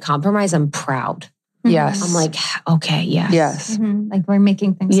like when I compromise, I'm proud. Yes. I'm like, okay, yes. Yes. Like we're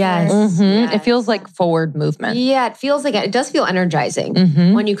making things yes. work. It feels like forward movement. Yeah, it feels like it does feel energizing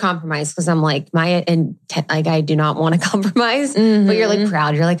when you compromise because I'm like, I do not want to compromise, but you're like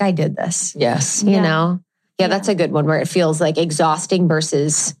proud. You're like, I did this. Yes. You know? Yeah, that's a good one where it feels like exhausting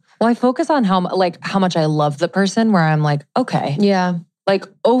versus. Well, I focus on how much I love the person where I'm like, okay. Yeah. Like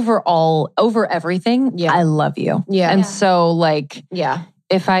overall, over everything, I love you. Yeah. And so like,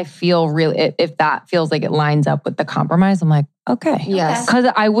 if I feel if that feels like it lines up with the compromise, I'm like, okay. Yes. Because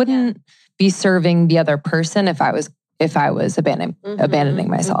I wouldn't be serving the other person if I was abandoning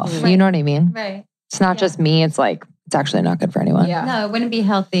myself. You know what I mean? Right. It's not just me. It's like, it's actually not good for anyone. Yeah. No, it wouldn't be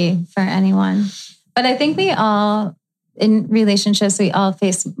healthy for anyone. But I think we all, in relationships, we all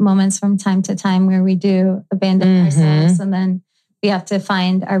face moments from time to time where we do abandon ourselves and then we have to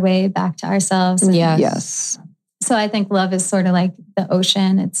find our way back to ourselves. Yes. So I think love is sort of like the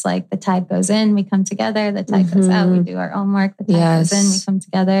ocean. It's like the tide goes in, we come together. The tide goes out, we do our own work. The tide goes in, we come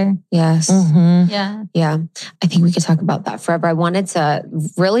together. Yes. Yeah. Yeah. I think we could talk about that forever. I wanted to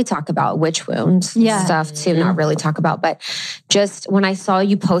really talk about witch wound stuff too, not really talk about, but just when I saw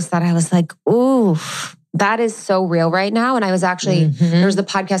you post that, I was like, ooh, that is so real right now. And I was actually, there's the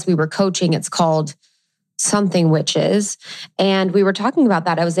podcast we were coaching. It's called Something Witches. And we were talking about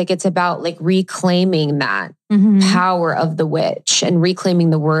that. I was like, it's about like reclaiming that power of the witch and reclaiming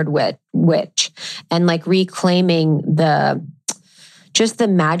the word witch and like reclaiming just the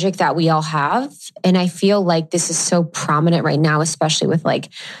magic that we all have. And I feel like this is so prominent right now, especially with like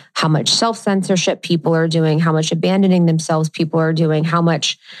how much self-censorship people are doing, how much abandoning themselves people are doing, how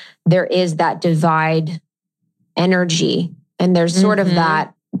much there is that divide energy. And there's sort of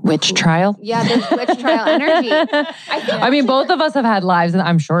that witch trial. Yeah, there's witch trial energy. I mean, both of us have had lives, and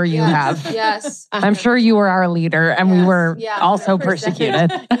I'm sure you have. Yes. I'm sure you were our leader, and we were also 100%.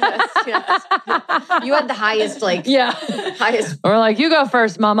 Persecuted. Yes. You had the highest, highest. We're like, you go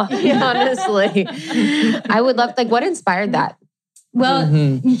first, mama. Honestly. I would love, what inspired that? Well,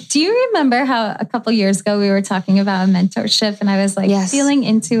 do you remember how a couple years ago we were talking about a mentorship and I was like feeling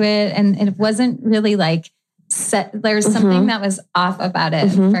into it and it wasn't really like set, there was something that was off about it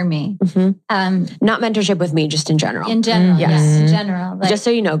for me. Not mentorship with me, just in general. In general, yes. In general. Like, just so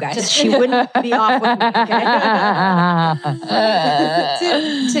you know, guys, she wouldn't be off with me, okay?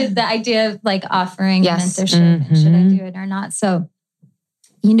 to the idea of like offering mentorship and should I do it or not. So,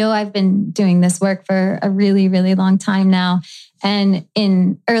 I've been doing this work for a really, really long time now. And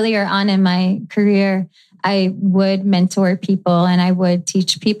earlier on in my career, I would mentor people and I would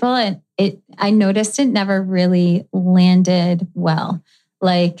teach people. And I noticed it never really landed well.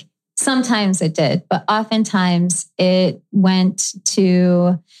 Like sometimes it did, but oftentimes it went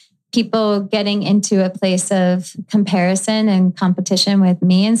to people getting into a place of comparison and competition with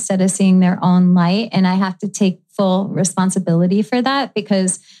me instead of seeing their own light. And I have to take full responsibility for that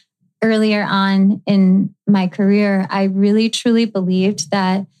because earlier on in my career, I really truly believed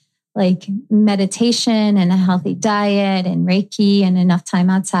that like meditation and a healthy diet and Reiki and enough time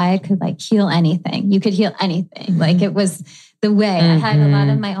outside could like heal anything. You could heal anything. Like it was the way. I had a lot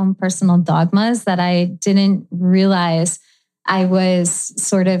of my own personal dogmas that I didn't realize I was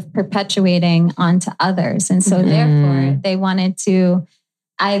sort of perpetuating onto others. And so therefore they wanted to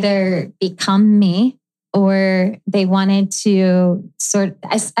either become me or they wanted to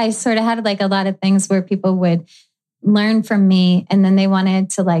I sort of had like a lot of things where people would learn from me and then they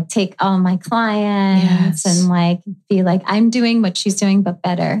wanted to like take all my clients and like be like, I'm doing what she's doing, but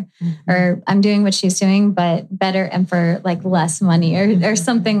better, or I'm doing what she's doing, but better and for like less money or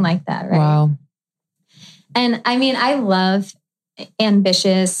something like that. Right. Wow. And I mean, I love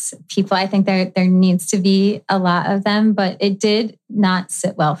ambitious people. I think there needs to be a lot of them, but it did not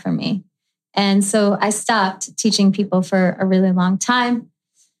sit well for me. And so I stopped teaching people for a really long time.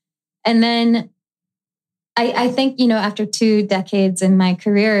 And then I think, after 2 decades in my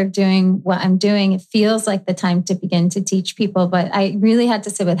career of doing what I'm doing, it feels like the time to begin to teach people. But I really had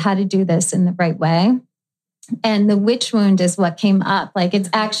to sit with how to do this in the right way. And the witch wound is what came up. Like it's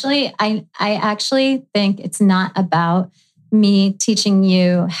actually, I actually think it's not about me teaching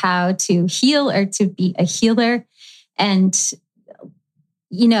you how to heal or to be a healer. And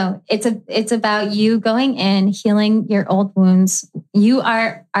it's about you going in, healing your old wounds. You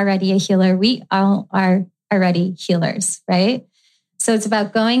are already a healer. We all are already healers, right? So it's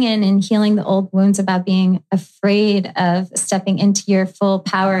about going in and healing the old wounds, about being afraid of stepping into your full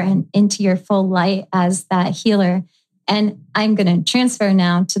power and into your full light as that healer. And I'm going to transfer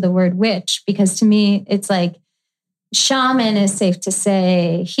now to the word witch, because to me, it's like shaman is safe to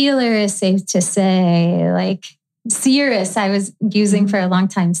say, healer is safe to say, like seeress I was using for a long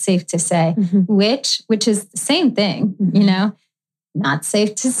time, safe to say. Witch, which is the same thing, not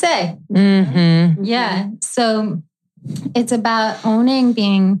safe to say. Yeah. So it's about owning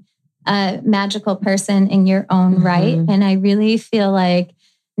being a magical person in your own right. And I really feel like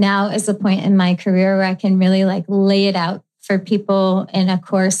now is the point in my career where I can really like lay it out for people in a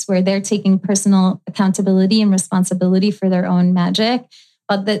course where they're taking personal accountability and responsibility for their own magic.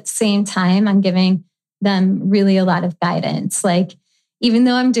 But at the same time, I'm giving them really a lot of guidance. Like, even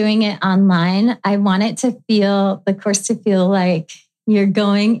though I'm doing it online, I want it to feel, the course to feel like you're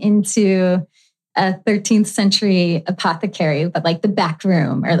going into a 13th century apothecary, but like the back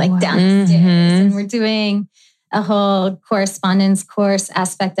room or like downstairs. And we're doing a whole correspondence course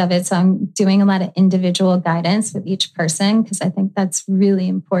aspect of it. So I'm doing a lot of individual guidance with each person, because I think that's really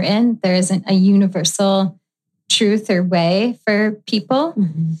important. There isn't a universal truth or way for people.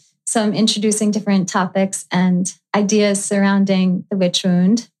 So I'm introducing different topics and ideas surrounding the witch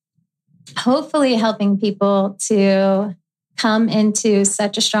wound, hopefully helping people to come into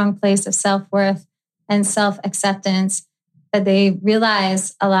such a strong place of self-worth and self-acceptance that they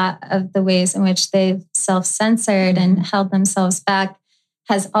realize a lot of the ways in which they've self-censored and held themselves back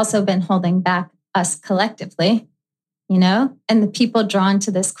has also been holding back us collectively, And the people drawn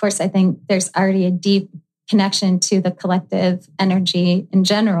to this course, I think there's already a deep connection to the collective energy in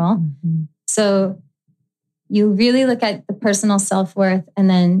general. So you really look at the personal self-worth, and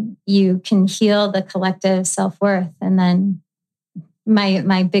then you can heal the collective self-worth. And then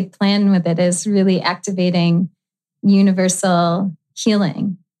my big plan with it is really activating universal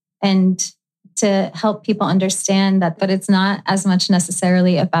healing and to help people understand that. But it's not as much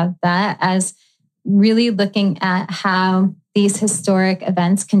necessarily about that as really looking at how these historic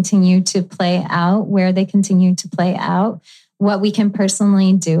events continue to play out, where they continue to play out, what we can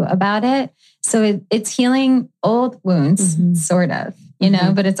personally do about it. So it's healing old wounds, sort of,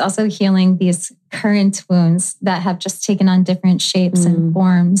 but it's also healing these current wounds that have just taken on different shapes and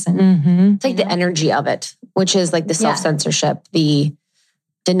forms. And it's like the energy of it, which is like the self-censorship, the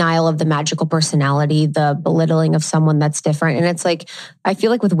denial of the magical personality, the belittling of someone that's different. And it's like, I feel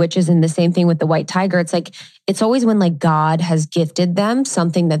like with witches, and the same thing with the white tiger, it's like, it's always when like God has gifted them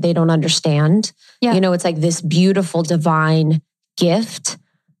something that they don't understand. It's like this beautiful divine gift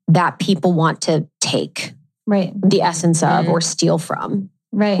that people want to take the essence of or steal from.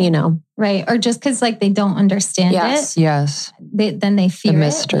 Right. Or just because like they don't understand it. Yes. Then they fear the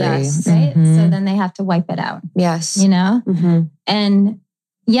mystery. Yes, right? So then they have to wipe it out. Yes. And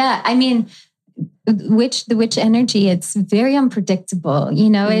yeah, I mean, the witch energy, it's very unpredictable.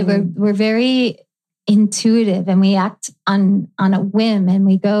 We're very intuitive, and we act on a whim, and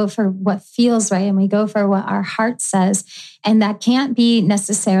we go for what feels right, and we go for what our heart says. And that can't be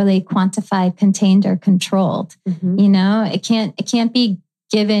necessarily quantified, contained, or controlled. It can't be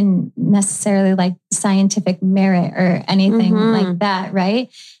given necessarily like scientific merit or anything like that, right?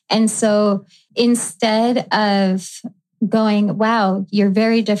 And so instead of going, wow, you're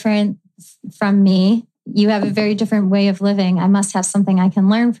very different from me, you have a very different way of living, I must have something I can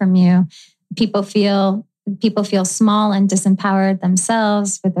learn from you. People feel small and disempowered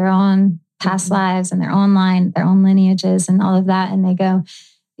themselves with their own past lives and their own line, their own lineages and all of that. And they go,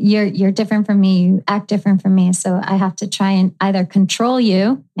 you're different from me, you act different from me. So I have to try and either control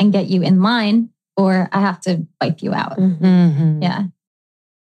you and get you in line, or I have to wipe you out. Yeah.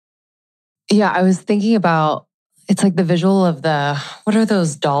 Yeah, I was thinking about, it's like the visual of what are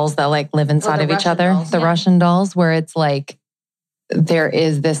those dolls that like live inside of each other? The Russian dolls, where it's like, there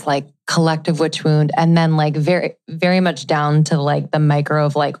is this like collective witch wound, and then like very, very much down to like the micro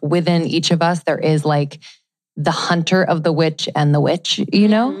of like within each of us, there is like the hunter of the witch and the witch,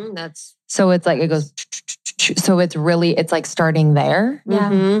 so it's like, it goes, so it's really, it's like starting there,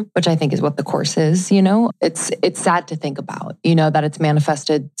 which I think is what the course is, it's sad to think about, that it's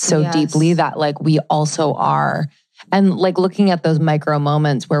manifested so deeply that like we also are. And like looking at those micro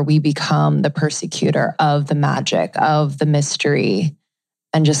moments where we become the persecutor of the magic, of the mystery,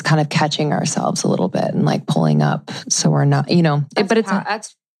 and just kind of catching ourselves a little bit and like pulling up so we're not,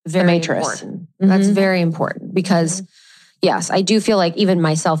 that's very important. That's very important, because, Yes, I do feel like even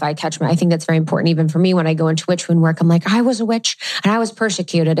myself, I think that's very important. Even for me, when I go into witch wound work, I'm like, I was a witch and I was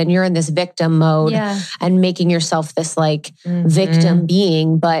persecuted, and you're in this victim mode and making yourself this like victim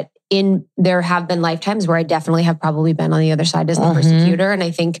being. But there have been lifetimes where I definitely have probably been on the other side as the persecutor. And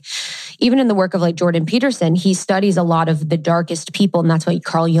I think even in the work of like Jordan Peterson, he studies a lot of the darkest people. And that's what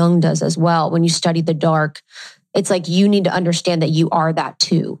Carl Jung does as well. When you study the dark, it's like you need to understand that you are that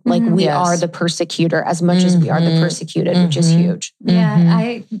too. Like we are the persecutor as much as we are the persecuted, which is huge.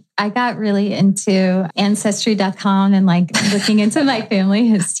 Yeah, I got really into Ancestry.com and like looking into my family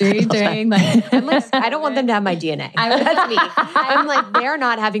history during like... I'm like, I don't want them to have my DNA. That's me. I'm like, they're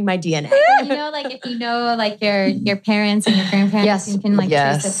not having my DNA. You know, like if you know like your parents and your grandparents, you can like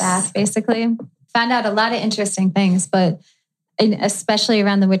trace it back basically. Found out a lot of interesting things, but especially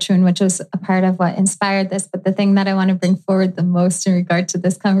around the witch wound, which was a part of what inspired this. But the thing that I want to bring forward the most in regard to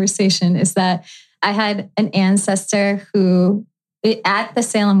this conversation is that I had an ancestor who, at the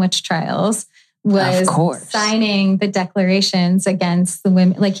Salem witch trials, was signing the declarations against the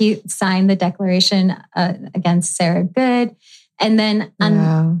women. Like he signed the declaration against Sarah Good. And then,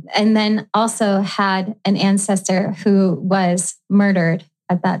 and then also had an ancestor who was murdered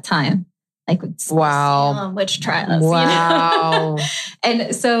at that time. Like Salem witch trials. Wow. You know?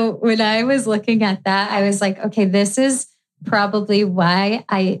 And so when I was looking at that, I was like, okay, this is probably why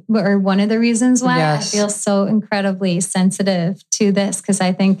or one of the reasons why I feel so incredibly sensitive to this. Because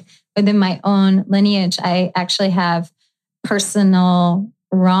I think within my own lineage, I actually have personal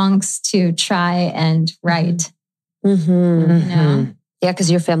wrongs to try and right. You know? Yeah, because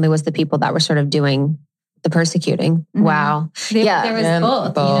your family was the people that were sort of doing the persecuting. Wow. There was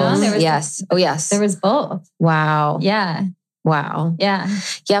both. You know? There was there was both. Wow. Yeah. Wow. Yeah.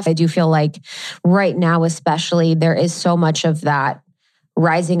 Yeah. I do feel like right now, especially, there is so much of that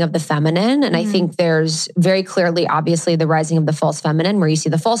rising of the feminine. And I think there's very clearly, obviously, the rising of the false feminine, where you see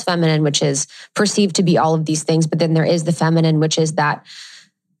the false feminine, which is perceived to be all of these things. But then there is the feminine, which is that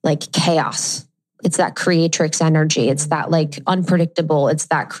like chaos. It's that creatrix energy. It's that like unpredictable. It's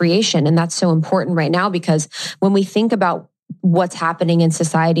that creation. And that's so important right now, because when we think about what's happening in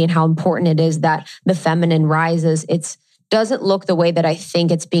society and how important it is that the feminine rises, it doesn't look the way that I think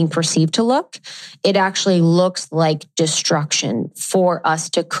it's being perceived to look. It actually looks like destruction for us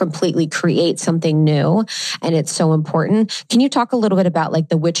to completely create something new. And it's so important. Can you talk a little bit about like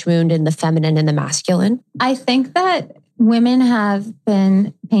the witch wound and the feminine and the masculine? I think that women have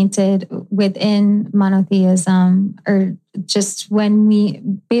been painted within monotheism, or just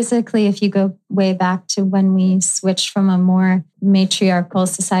basically, if you go way back to when we switched from a more matriarchal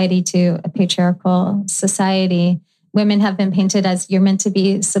society to a patriarchal society, women have been painted as you're meant to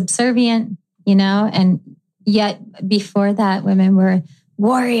be subservient, you know, and yet before that, women were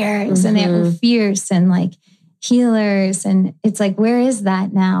warriors and they were fierce and like healers. And it's like, where is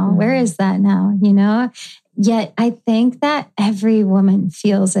that now? Where is that now? You know? Yet I think that every woman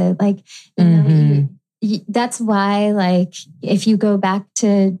feels it. Like, you know, that's why, like, if you go back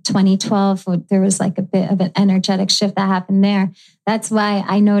to 2012, there was like a bit of an energetic shift that happened there. That's why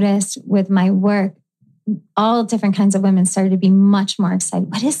I noticed with my work, all different kinds of women started to be much more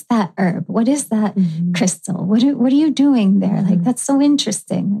excited. What is that herb? What is that crystal? What are you doing there? Like, that's so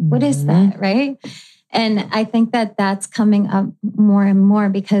interesting. Like, what is that? Right. And I think that that's coming up more and more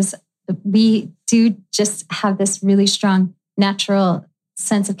because we do just have this really strong natural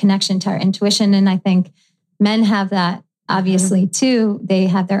sense of connection to our intuition. And I think men have that obviously too. They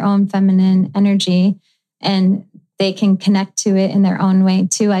have their own feminine energy and they can connect to it in their own way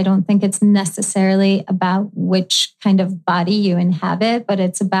too. I don't think it's necessarily about which kind of body you inhabit, but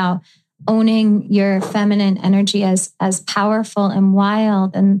it's about owning your feminine energy as powerful and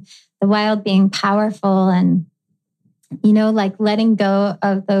wild, and the wild being powerful, and, you know, like letting go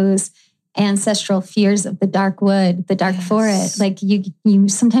of those ancestral fears of the dark wood, the dark forest. Like you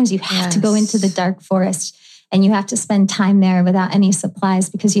sometimes you have to go into the dark forest and you have to spend time there without any supplies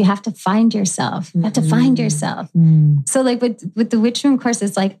because you have to find yourself. You have to find yourself. So like with the Witch Wound course,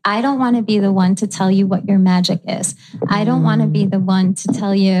 it's like, I don't want to be the one to tell you what your magic is. I don't want to be the one to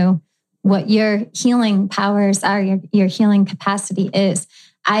tell you what your healing powers are, your healing capacity is.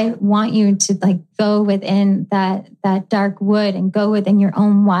 I want you to like go within that dark wood and go within your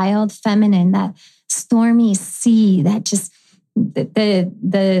own wild feminine, that stormy sea, that just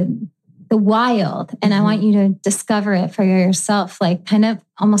the wild. And I want you to discover it for yourself, like kind of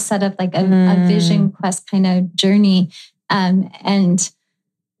almost set up like a vision quest kind of journey, and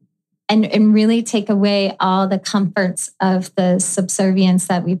really take away all the comforts of the subservience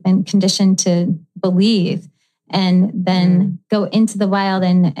that we've been conditioned to believe. and then go into the wild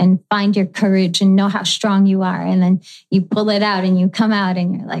and find your courage and know how strong you are. And then you pull it out and you come out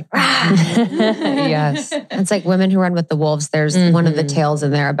and you're like, yes. It's like Women Who Run with the Wolves. There's one of the tales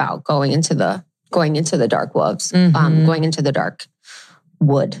in there about going into the dark wolves, going into the dark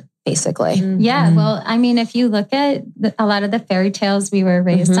wood, basically. Yeah. Well, I mean, if you look at a lot of the fairy tales we were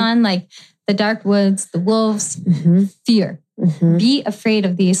raised on, like the dark woods, the wolves, fear. Be afraid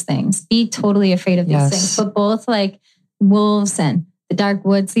of these things. Be totally afraid of these things. But both like wolves and the dark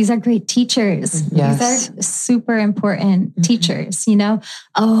woods, these are great teachers. These are super important teachers, you know?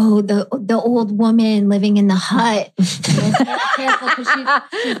 Oh, the old woman living in the hut. Careful,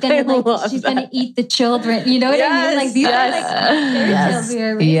 because she's gonna eat the children. You know what I mean? Like these are like fairy tales we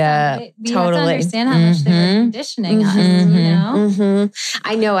were raised on. We have to understand how much they were conditioning us, you know?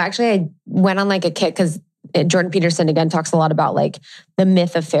 I know. Actually, I went on like a kick because Jordan Peterson again talks a lot about like the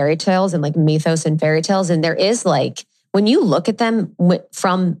myth of fairy tales and like mythos and fairy tales. And there is like, when you look at them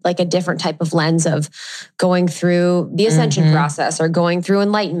from like a different type of lens of going through the ascension process or going through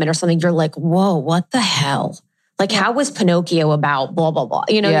enlightenment or something, you're like, whoa, what the hell? Like, how was Pinocchio about blah, blah, blah?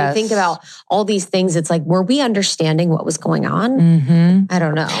 You know, you think about all these things. It's like, were we understanding what was going on? I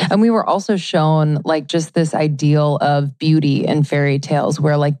don't know. And we were also shown like just this ideal of beauty in fairy tales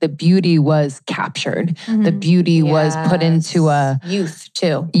where like the beauty was captured. The beauty was put into a... Youth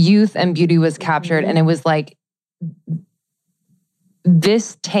too. Youth and beauty was captured. And it was like,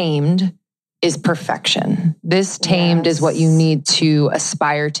 this tamed is perfection. This tamed is what you need to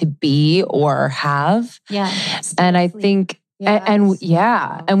aspire to be or have. And I think, and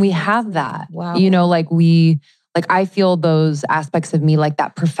we have that. You know, like I feel those aspects of me, like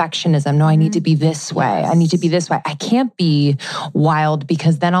that perfectionism. No, I need to be this way. I need to be this way. I can't be wild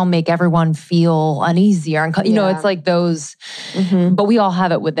because then I'll make everyone feel uneasy or you know, it's like those, but we all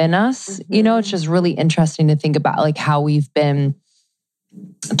have it within us. You know, it's just really interesting to think about like how we've been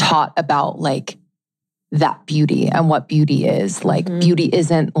taught about like that beauty and what beauty is. Like beauty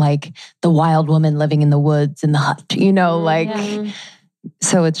isn't like the wild woman living in the woods in the hut, you know, like,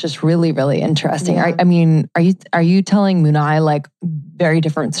 so it's just really, really interesting. I mean, are you telling Munai like very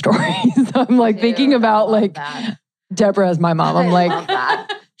different stories? I'm like thinking about like Deborah as my mom. I'm like,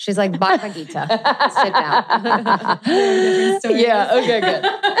 she's like, Bhagavad Gita. Sit down. Okay, good.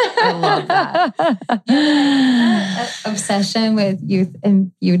 I love that. Obsession with youth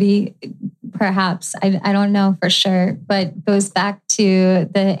and beauty, perhaps. I don't know for sure, but goes back to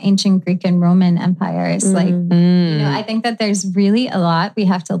the ancient Greek and Roman empires. Like, you know, I think that there's really a lot we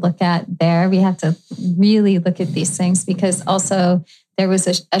have to look at there. We have to really look at these things because also there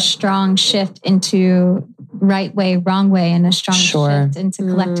was a strong shift into right way, wrong way, and a strong shift into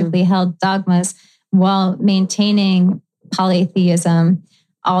collectively held dogmas while maintaining polytheism,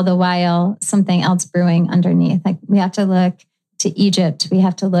 all the while something else brewing underneath. Like we have to look to Egypt, we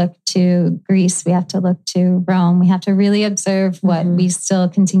have to look to Greece, we have to look to Rome. We have to really observe what we still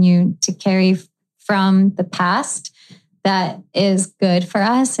continue to carry from the past that is good for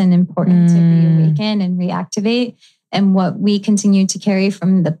us and important to reawaken and reactivate, and what we continue to carry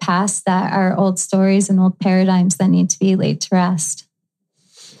from the past that are old stories and old paradigms that need to be laid to rest.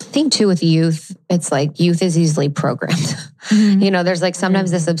 I think too with youth, it's like youth is easily programmed. You know, there's like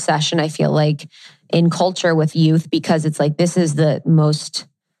sometimes this obsession, I feel like, in culture with youth because it's like this is the most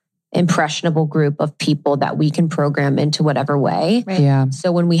impressionable group of people that we can program into whatever way.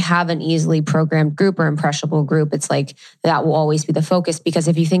 So when we have an easily programmed group or impressionable group, it's like that will always be the focus. Because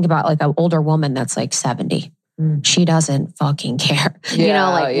if you think about like an older woman that's like 70, she doesn't fucking care. You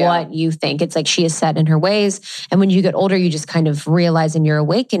know, like what you think. It's like she is set in her ways. And when you get older, you just kind of realize in your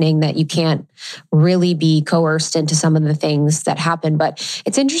awakening that you can't really be coerced into some of the things that happen. But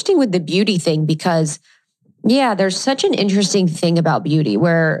it's interesting with the beauty thing because there's such an interesting thing about beauty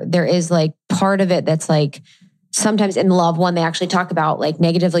where there is like part of it that's like sometimes in Love One, they actually talk about like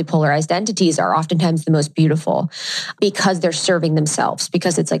negatively polarized entities are oftentimes the most beautiful because they're serving themselves,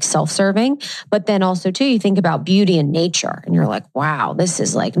 because it's like self-serving. But then also too, you think about beauty in nature and you're like, wow, this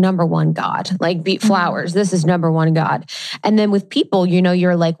is like number one God, like flowers. This is number one God. And then with people, you know,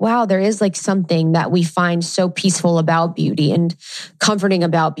 you're like, wow, there is like something that we find so peaceful about beauty and comforting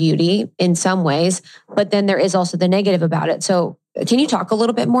about beauty in some ways. But then there is also the negative about it. So can you talk a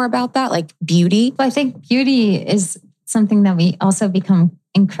little bit more about that, like beauty? Well, I think beauty is something that we also become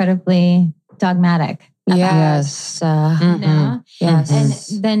incredibly dogmatic about. Yes. You know?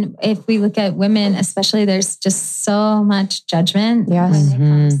 Yes. And then if we look at women, especially, there's just so much judgment when it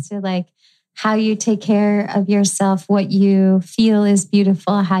comes to like how you take care of yourself, what you feel is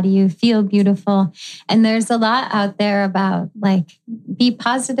beautiful, how do you feel beautiful. And there's a lot out there about like, be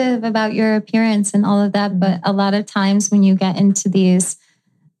positive about your appearance and all of that. But a lot of times when you get into these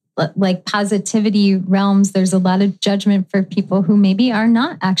like positivity realms, there's a lot of judgment for people who maybe are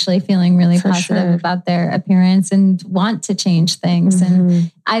not actually feeling really positive about their appearance and want to change things.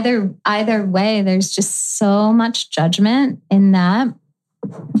 And either way, there's just so much judgment in that.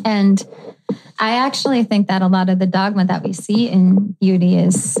 And I actually think that a lot of the dogma that we see in beauty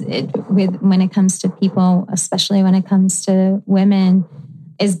when it comes to people, especially when it comes to women,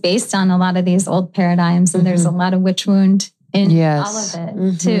 is based on a lot of these old paradigms. And there's a lot of witch wound in all of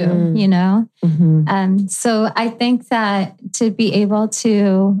it too, you know? So I think that to be able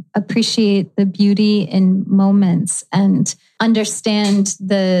to appreciate the beauty in moments and understand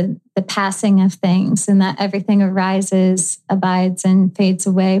the passing of things and that everything arises, abides, and fades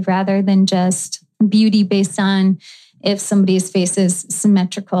away rather than just beauty based on if somebody's face is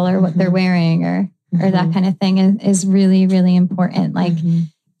symmetrical or what they're wearing or that kind of thing is really, really important. Like,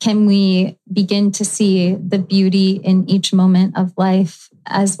 can we begin to see the beauty in each moment of life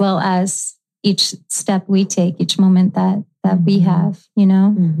as well as each step we take, each moment that we have, you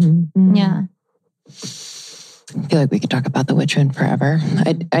know? Yeah. I feel like we could talk about the witch wound forever.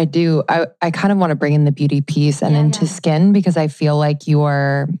 I do. I kind of want to bring in the beauty piece and into skin because I feel like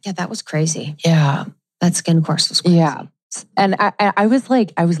you're... Yeah, that was crazy. Yeah. That skin course was crazy. Yeah. And I was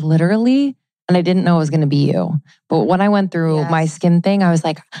literally... And I didn't know it was going to be you. But when I went through my skin thing, I was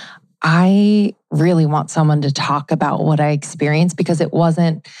like, I really want someone to talk about what I experienced because it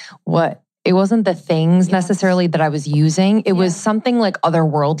wasn't the things necessarily that I was using. It was something like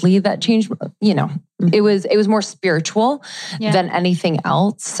otherworldly that changed, you know, it was more spiritual than anything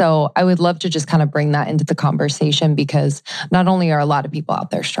else. So I would love to just kind of bring that into the conversation because not only are a lot of people out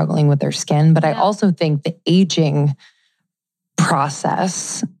there struggling with their skin, but I also think the aging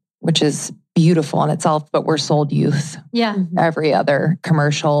process, which is beautiful in itself, but we're sold youth. Yeah. Every other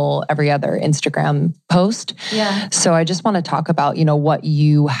commercial, every other Instagram post. Yeah. So I just want to talk about, you know, what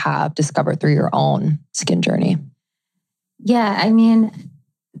you have discovered through your own skin journey. Yeah. I mean,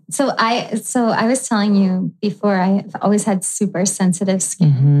 so I was telling you before, I've always had super sensitive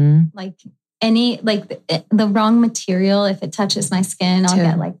skin. Like the wrong material, if it touches my skin, I'll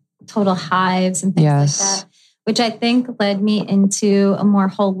get like total hives and things like that. Which I think led me into a more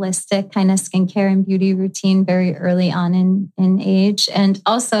holistic kind of skincare and beauty routine very early on in age. And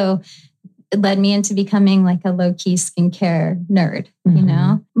also it led me into becoming like a low-key skincare nerd, you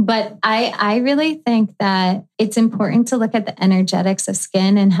know? But I really think that it's important to look at the energetics of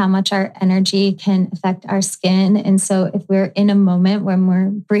skin and how much our energy can affect our skin. And so if we're in a moment when we're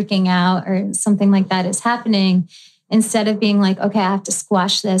breaking out or something like that is happening, instead of being like, okay, I have to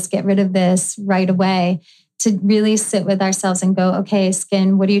squash this, get rid of this right away, to really sit with ourselves and go, okay,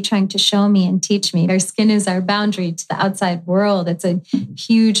 skin, what are you trying to show me and teach me? Our skin is our boundary to the outside world. It's a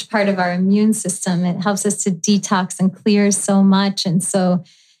huge part of our immune system. It helps us to detox and clear so much. And so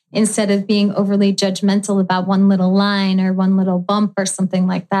instead of being overly judgmental about one little line or one little bump or something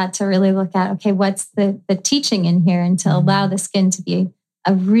like that, to really look at, okay, what's the teaching in here, and to allow the skin to be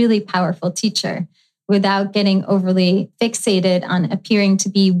a really powerful teacher without getting overly fixated on appearing to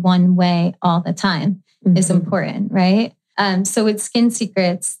be one way all the time. Is important, right? So with Skin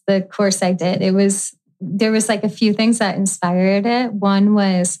Secrets, the course I did, there was like a few things that inspired it. One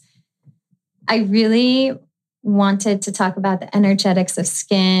was I really wanted to talk about the energetics of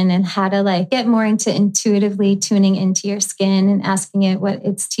skin and how to like get more into intuitively tuning into your skin and asking it what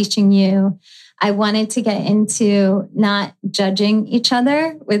it's teaching you. I wanted to get into not judging each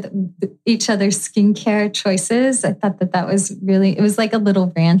other with each other's skincare choices. I thought that was really, it was like a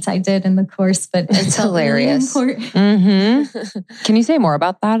little rant I did in the course, but it's hilarious. Really Can you say more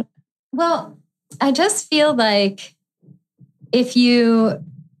about that? Well, I just feel like if you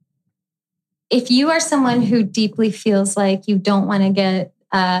are someone who deeply feels like you don't want to get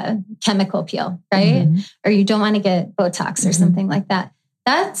chemical peel, right? Or you don't want to get Botox or something like that,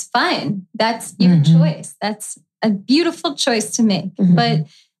 that's fine. That's your choice. That's a beautiful choice to make. But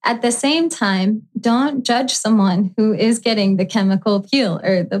at the same time, don't judge someone who is getting the chemical peel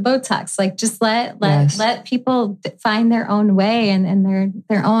or the Botox. Like just let people find their own way and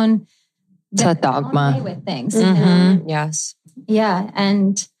their own, it's a dogma way with things. You know? Yes. Yeah.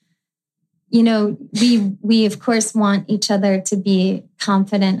 And you know, we of course want each other to be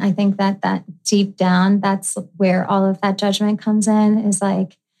confident. I think that deep down, that's where all of that judgment comes in, is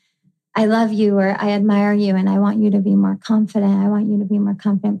like, I love you or I admire you and I want you to be more confident. I want you to be more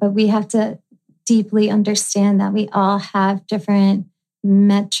confident. But we have to deeply understand that we all have different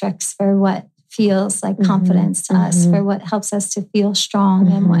metrics for what feels like confidence to us, for what helps us to feel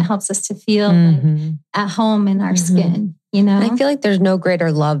strong and what helps us to feel like at home in our skin, you know? I feel like there's no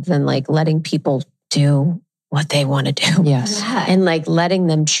greater love than like letting people do what they want to do. Yes. Yeah. And like letting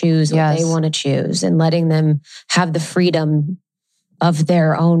them choose what they want to choose and letting them have the freedom of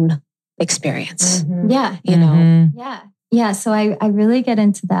their own experience. Yeah. You know? Yeah. Yeah. So I really get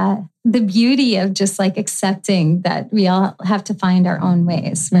into that. The beauty of just like accepting that we all have to find our own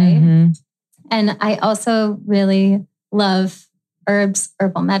ways, right? And I also really love herbs,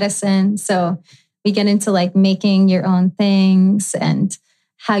 herbal medicine. So we get into like making your own things and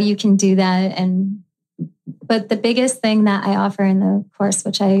how you can do that. But the biggest thing that I offer in the course,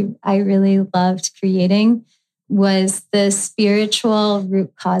 which I really loved creating, was the spiritual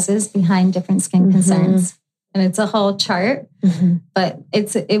root causes behind different skin concerns. And it's a whole chart, but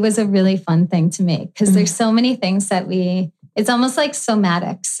it was a really fun thing to make because there's so many things that it's almost like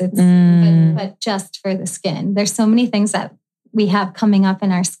somatics. But just for the skin. There's so many things that we have coming up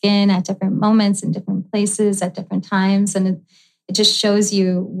in our skin at different moments, in different places, at different times. And it just shows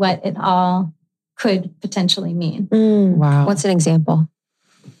you what it all could potentially mean. Wow. What's an example?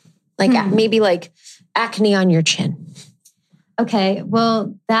 Like maybe like acne on your chin. Okay.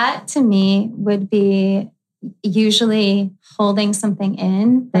 Well, that to me would be usually holding something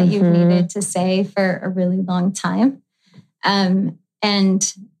in that you've needed to say for a really long time.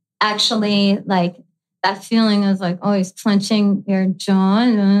 And actually like that feeling of like always clenching your jaw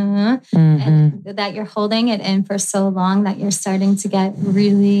and that you're holding it in for so long that you're starting to get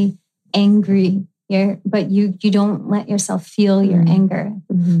really angry. But you don't let yourself feel your anger.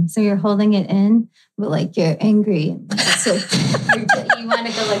 So you're holding it in, but like you're angry. So you want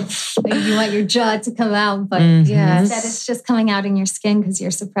to go like, you want your jaw to come out, but instead it's just coming out in your skin because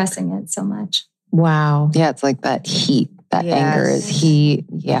you're suppressing it so much. Wow. Yeah, it's like that heat. That anger is heat.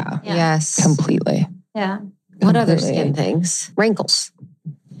 Yeah. Yes. Completely. Yeah. What other skin things? Wrinkles.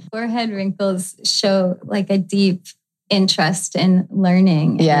 Forehead wrinkles show like a deep interest in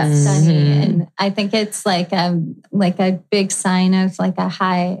learning and study. And I think it's like a big sign of like a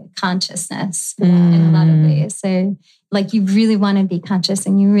high consciousness in a lot of ways. So like you really want to be conscious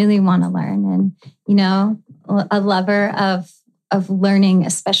and you really want to learn and, you know, a lover of learning,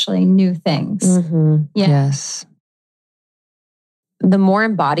 especially new things. Yeah. Yes. The more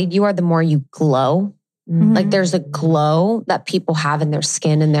embodied you are, the more you glow. Like there's a glow that people have in their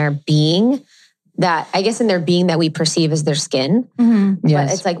skin and their being that I guess in their being that we perceive as their skin. Yes.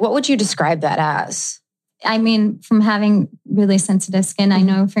 But it's like, what would you describe that as? I mean, from having really sensitive skin, I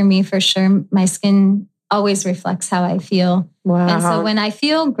know for me, for sure, my skin always reflects how I feel. Wow. And so when I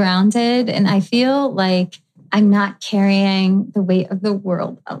feel grounded and I feel like I'm not carrying the weight of the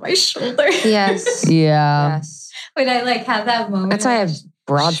world on my shoulder. Yes. Yeah. Yes. When I like have that moment. That's why I have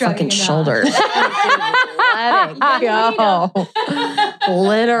broad fucking shoulders. Let it go.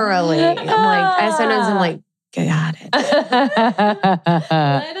 Literally. I'm like, sometimes I'm like, got it. Let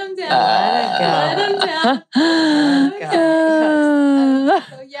them down. Let them down.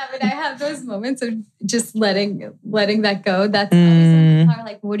 So yeah, when I have those moments of just letting that go, that's always when people are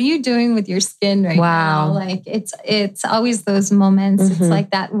like, what are you doing with your skin right now? Like it's always those moments. It's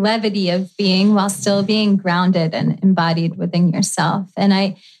like that levity of being while still being grounded and embodied within yourself. And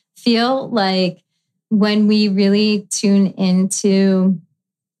I feel like when we really tune into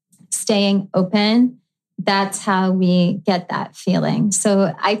staying open, that's how we get that feeling.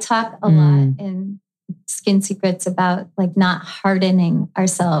 So I talk a lot in Skin Secrets about like not hardening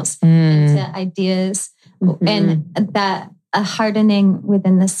ourselves into ideas and that a hardening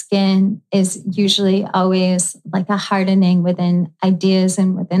within the skin is usually always like a hardening within ideas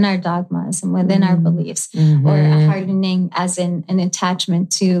and within our dogmas and within our beliefs, or a hardening as in an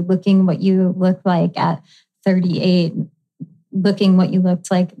attachment to looking what you look like at 38, looking what you looked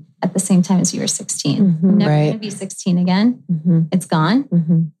like at the same time as you were 16. You're never going to be 16 again. It's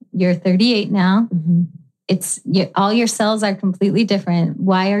gone. You're 38 now. All your cells are completely different.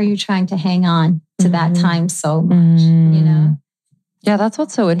 Why are you trying to hang on to that time so much? You know? Yeah, that's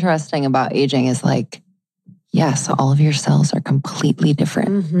what's so interesting about aging is like, yes, all of your cells are completely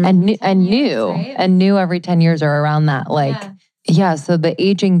different and new every 10 years or around that. Like, yeah. So the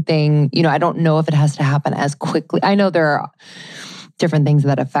aging thing, you know, I don't know if it has to happen as quickly. I know there are different things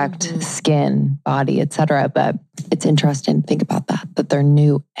that affect skin, body, etc. But it's interesting to think about that they're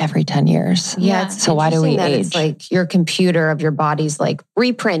new every 10 years. Yeah. So why do we age? It's like your computer of your body's like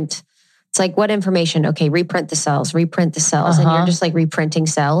reprint. It's like what information? Okay, reprint the cells. And you're just like reprinting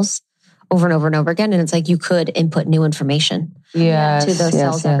cells over and over and over again. And it's like you could input new information to those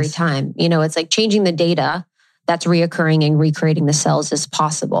cells every time. You know, it's like changing the data that's reoccurring and recreating the cells is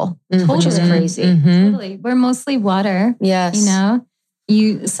possible, which is crazy. Totally. We're mostly water. Yes. You know,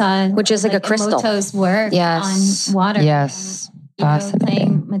 you saw, which is like a crystal. Emoto's work on water. Yes.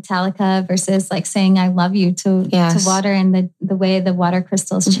 Playing Metallica versus like saying I love you to water, and the way the water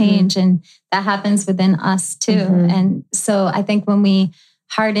crystals change, and that happens within us too. And so I think when we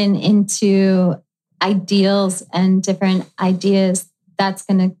harden into ideals and different ideas, that's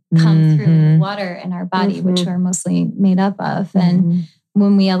going to come through the water in our body, which we're mostly made up of. And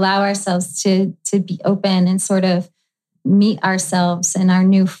when we allow ourselves to be open and sort of meet ourselves in our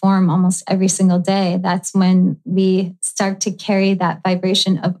new form almost every single day, that's when we start to carry that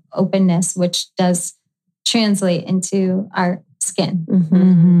vibration of openness, which does translate into our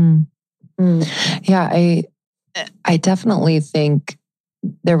skin. Yeah, I definitely think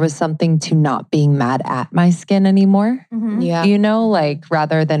there was something to not being mad at my skin anymore. Yeah. You know, like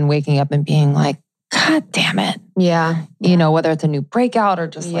rather than waking up and being like, God damn it. Yeah. You know, whether it's a new breakout or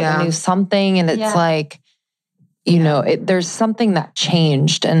just like a new something. And it's like, you know, there's something that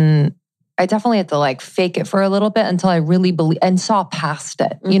changed. And I definitely had to like fake it for a little bit until I really believe and saw past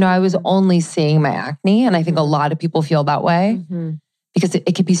it. You know, I was only seeing my acne. And I think a lot of people feel that way because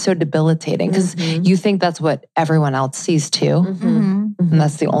it can be so debilitating because you think that's what everyone else sees too. And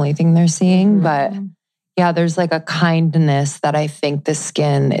that's the only thing they're seeing. But yeah, there's like a kindness that I think the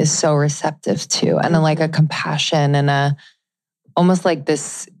skin is so receptive to, and like a compassion and a almost like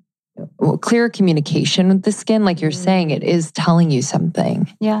this clear communication with the skin. Like you're saying, it is telling you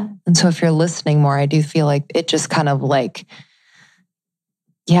something. Yeah. And so if you're listening more, I do feel like it just kind of like,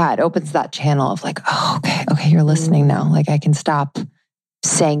 it opens that channel of like, oh, okay, you're listening now. Like I can stop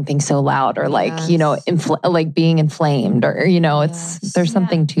saying things so loud or like, you know, like being inflamed or, you know, there's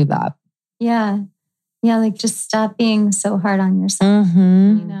something to that. Yeah. Yeah. Like just stop being so hard on yourself,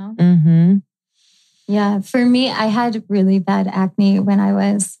 you know? Yeah. For me, I had really bad acne when I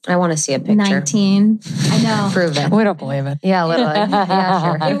was I want to see a picture. 19. I know. Prove it. We don't believe it. Yeah, literally.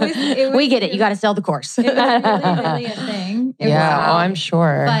 Yeah, sure. It was we get it. You got to sell the course. It was really a thing. I'm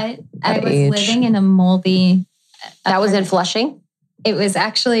sure. But I was living in a moldy. That was in Flushing? It was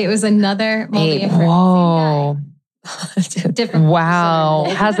another moldy. Whoa. Different. Wow.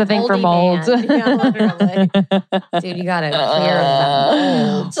 How's the thing for mold? Yeah, literally. Dude, you got to clear that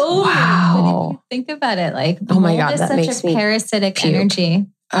mold. Totally. Wow. But if you think about it, like, oh my God, mold is that such makes a me parasitic puke. energy.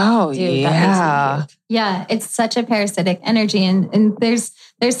 Oh, Dude, yeah. that makes me puke. Yeah, it's such a parasitic energy. And there's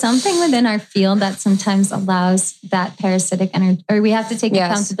something within our field that sometimes allows that parasitic energy, or we have to take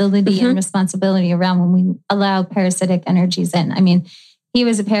accountability and responsibility around when we allow parasitic energies in. I mean, he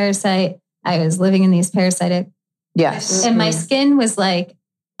was a parasite. I was living in these parasitic. Yes. And my skin was like,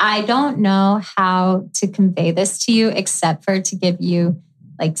 I don't know how to convey this to you except for to give you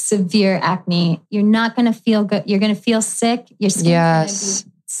like severe acne. You're not going to feel good. You're going to feel sick. Your skin's going to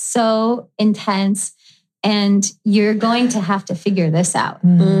be so intense. And you're going to have to figure this out.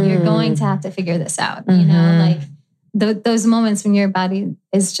 You're going to have to figure this out. You know, like those moments when your body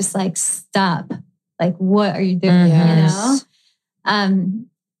is just like, stop. Like, what are you doing? You know?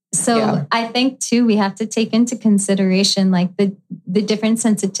 So I think too, we have to take into consideration like the different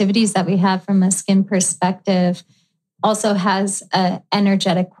sensitivities that we have from a skin perspective also has an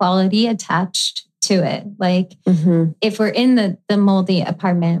energetic quality attached to it. Like if we're in the moldy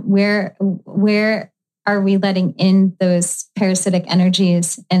apartment, where are we letting in those parasitic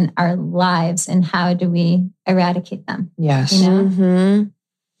energies in our lives, and how do we eradicate them? Yes. You know?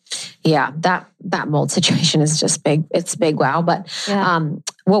 Yeah, that mold situation is just big. It's big. Wow. But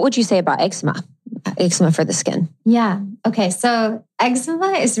what would you say about eczema? Eczema for the skin. Yeah. Okay. So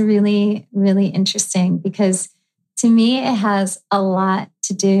eczema is really, really interesting because to me, it has a lot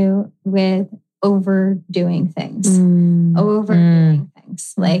to do with overdoing things,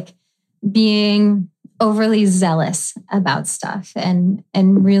 like being overly zealous about stuff and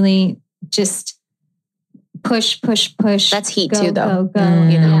really just push. That's heat go, too, though. Go.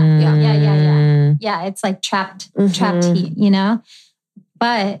 You know, Yeah. It's like trapped heat, you know?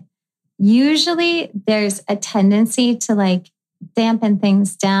 But usually there's a tendency to like dampen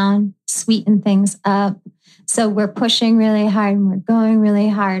things down, sweeten things up. So we're pushing really hard and we're going really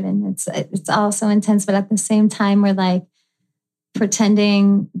hard, and it's also intense. But at the same time, we're like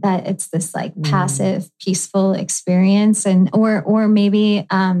pretending that it's this like passive, peaceful experience, and or maybe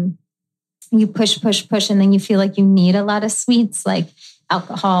you push, and then you feel like you need a lot of sweets, like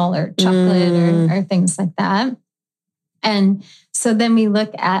alcohol or chocolate or things like that. And so then we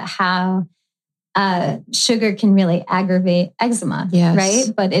look at how sugar can really aggravate eczema, right?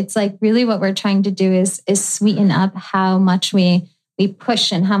 But it's like really what we're trying to do is sweeten up how much we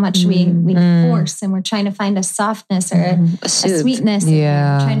push and how much we force, and we're trying to find a softness or a sweetness.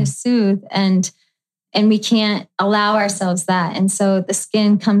 Yeah. And trying to soothe. And we can't allow ourselves that. And so the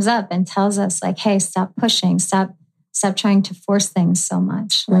skin comes up and tells us like, hey, stop pushing, stop trying to force things so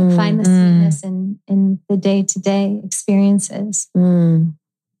much. Like find the sweetness in the day-to-day experiences. Wow.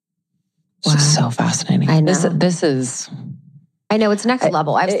 This is so fascinating. I know. This is... I know it's next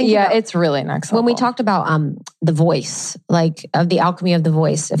level. I was thinking about, it's really next level. When we talked about the voice, like of the alchemy of the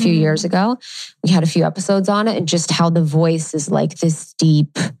voice a few years ago, we had a few episodes on it, and just how the voice is like this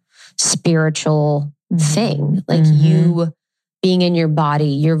deep spiritual thing. Like you being in your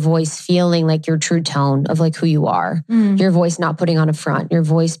body, your voice feeling like your true tone of like who you are, your voice not putting on a front, your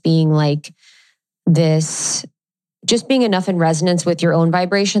voice being like this, just being enough in resonance with your own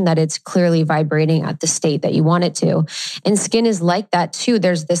vibration that it's clearly vibrating at the state that you want it to. And skin is like that too.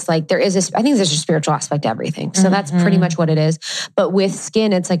 There's this like, I think there's a spiritual aspect to everything. So that's pretty much what it is. But with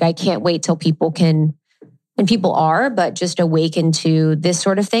skin, it's like, I can't wait till people can, and people are, but just awaken to this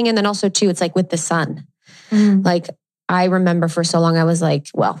sort of thing. And then also too, it's like with the sun. Like I remember for so long, I was like,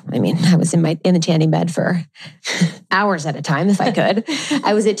 I was in the tanning bed for hours at a time if I could.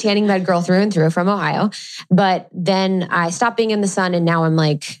 I was a tanning bed girl through and through from Ohio. But then I stopped being in the sun, and now I'm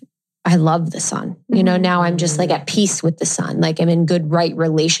like, I love the sun. You know, now I'm just like at peace with the sun. Like I'm in good, right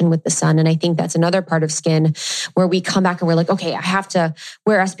relation with the sun. And I think that's another part of skin where we come back and we're like, okay, I have to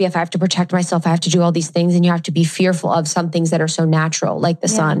wear SPF. I have to protect myself. I have to do all these things. And you have to be fearful of some things that are so natural, like the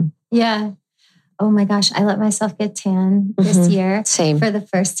sun. Yeah. Oh my gosh, I let myself get tan this year. Same. For the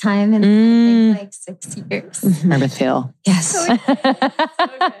first time in I think like 6 years. Remember feel. Yes. So good.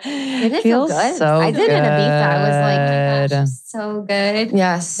 Didn't it feel good? So I did in Ibiza. I was like, Oh my gosh, so good.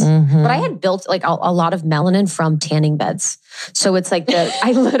 yes. But I had built like a lot of melanin from tanning beds. So it's like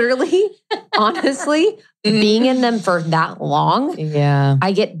I literally, honestly, being in them for that long,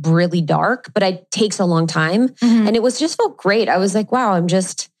 I get really dark, but it takes a long time. And it just felt great. I was like, wow,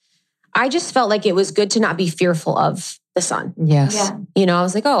 I just felt like it was good to not be fearful of the sun. Yes. Yeah. You know, I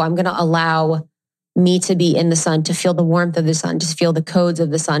was like, I'm going to allow me to be in the sun, to feel the warmth of the sun, to feel the codes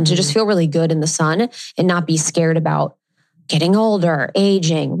of the sun, to just feel really good in the sun and not be scared about getting older,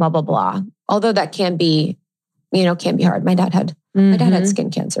 aging, blah, blah, blah. Although that can be hard. My dad had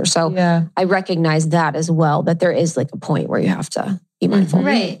skin cancer. So I recognize that as well, that there is like a point where you have to be mindful.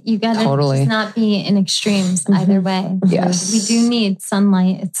 Right. You got to just not be in extremes either way. Yes. We do need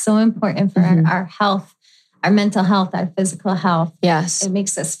sunlight. It's so important for our health, our mental health, our physical health. Yes. It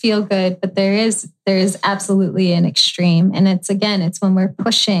makes us feel good, but there is absolutely an extreme. And it's when we're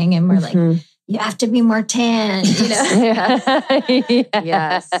pushing and we're like, you have to be more tan, you know?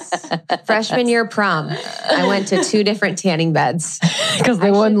 Yes. Freshman year prom, I went to 2 different tanning beds. Because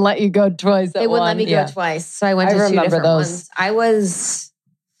they wouldn't let you go twice. They wouldn't let me go twice. So I went to 2 different ones. I was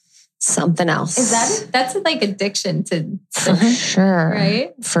something else. That's like addiction to for sure.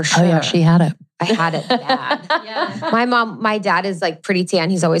 Right? For sure. Oh yeah, she had it. I had it bad. My dad is like pretty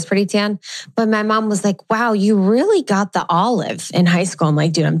tan. He's always pretty tan. But my mom was like, wow, you really got the olive in high school. I'm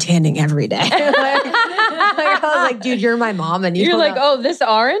like, dude, I'm tanning every day. I was like, dude, you're my mom. And you're like, oh, this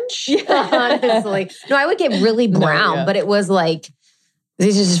orange? Yeah, honestly. No, I would get really brown, but it was like,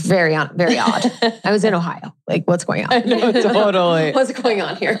 this is just very odd. I was in Ohio. Like, what's going on? I know, totally. What's going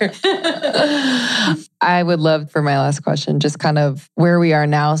on here? I would love for my last question, just kind of where we are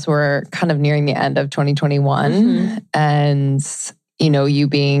now. So we're kind of nearing the end of 2021. And, you know, you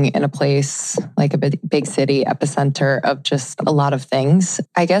being in a place like a big city epicenter of just a lot of things.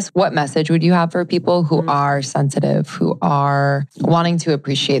 I guess what message would you have for people who are sensitive, who are wanting to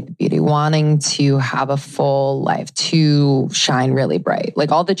appreciate the beauty, wanting to have a full life, to shine really bright?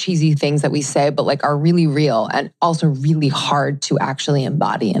 Like all the cheesy things that we say, but like are really real and also really hard to actually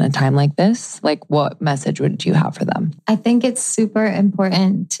embody in a time like this. Like what message would you have for them? I think it's super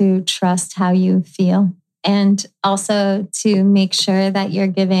important to trust how you feel. And also to make sure that you're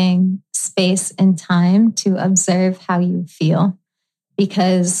giving space and time to observe how you feel,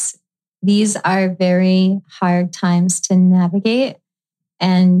 because these are very hard times to navigate.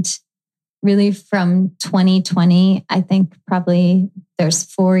 And really from 2020, I think probably there's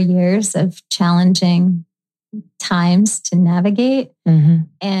 4 years of challenging times to navigate.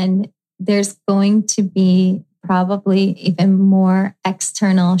 And there's going to be probably even more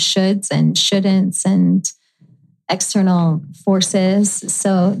external shoulds and shouldn'ts and external forces.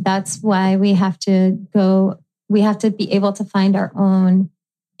 So that's why we have to be able to find our own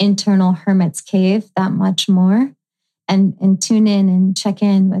internal hermit's cave that much more and tune in and check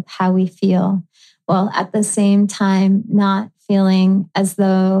in with how we feel, while at the same time not feeling as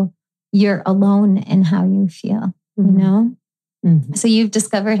though you're alone in how you feel, you know? Mm-hmm. So you've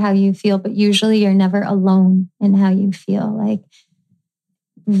discovered how you feel, but usually you're never alone in how you feel. Like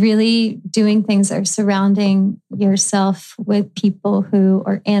really doing things or surrounding yourself with people who,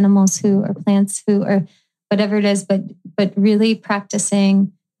 or animals who, or plants who, or whatever it is, but really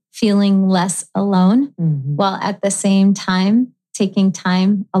practicing feeling less alone while at the same time taking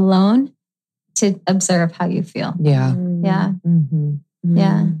time alone to observe how you feel. Yeah. Yeah. Mm-hmm.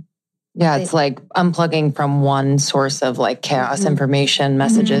 Yeah. Yeah, it's like unplugging from one source of like chaos, information,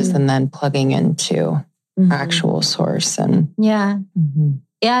 messages, and then plugging into actual source. And yeah.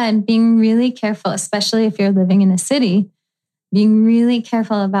 Yeah. And being really careful, especially if you're living in a city, being really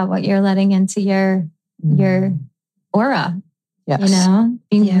careful about what you're letting into your aura. Yes. You know,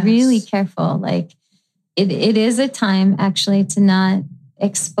 being really careful. Like it is a time actually to not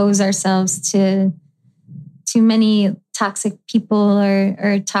expose ourselves to too many toxic people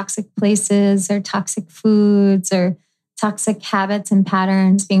or toxic places or toxic foods or toxic habits and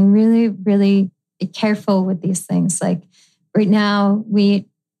patterns, being really, really careful with these things. Like right now, we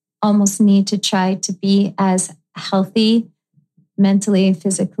almost need to try to be as healthy mentally,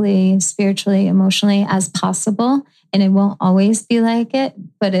 physically, spiritually, emotionally as possible. And it won't always be like it,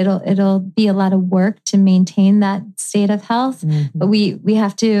 but it'll be a lot of work to maintain that state of health. But we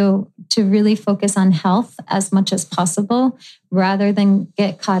have to really focus on health as much as possible rather than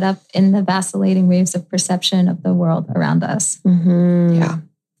get caught up in the vacillating waves of perception of the world around us. Yeah.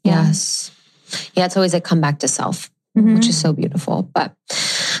 Yes. Yeah, it's always a comeback to self, which is so beautiful. But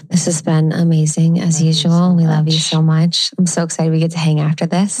this has been amazing as usual. We love you so much. I'm so excited we get to hang after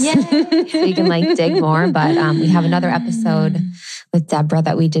this. So you can like dig more. But we have another episode with Deborah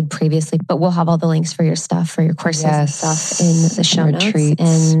that we did previously. But we'll have all the links for your stuff, for your courses and stuff in the show notes.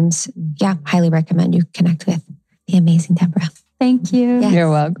 And yeah, highly recommend you connect with the amazing Deborah. Thank you. Yes. You're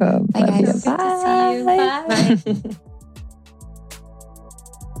welcome. Bye, guys. Bye. Good to see you. Bye.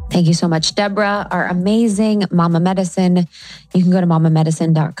 Thank you so much, Deborah, our amazing Mama Medicine. You can go to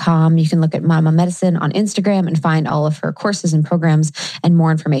mamamedicine.com. You can look at Mama Medicine on Instagram and find all of her courses and programs and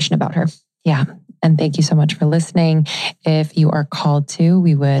more information about her. Yeah. And thank you so much for listening. If you are called to,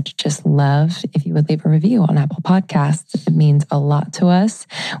 we would just love if you would leave a review on Apple Podcasts. It means a lot to us.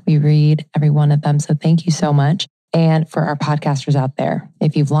 We read every one of them. So thank you so much. And for our podcasters out there,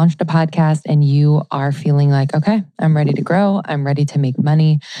 if you've launched a podcast and you are feeling like, okay, I'm ready to grow, I'm ready to make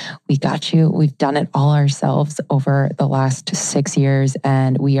money, we got you. We've done it all ourselves over the last 6 years.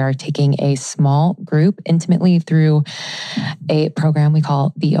 And we are taking a small group intimately through a program we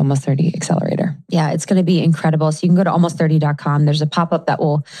call the Almost 30 Accelerator. Yeah, it's going to be incredible. So you can go to almost30.com. There's a pop-up that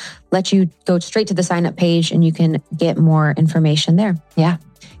will let you go straight to the sign-up page and you can get more information there. Yeah,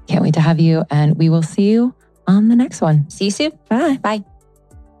 can't wait to have you. And we will see you on the next one. See you soon. Bye. Bye.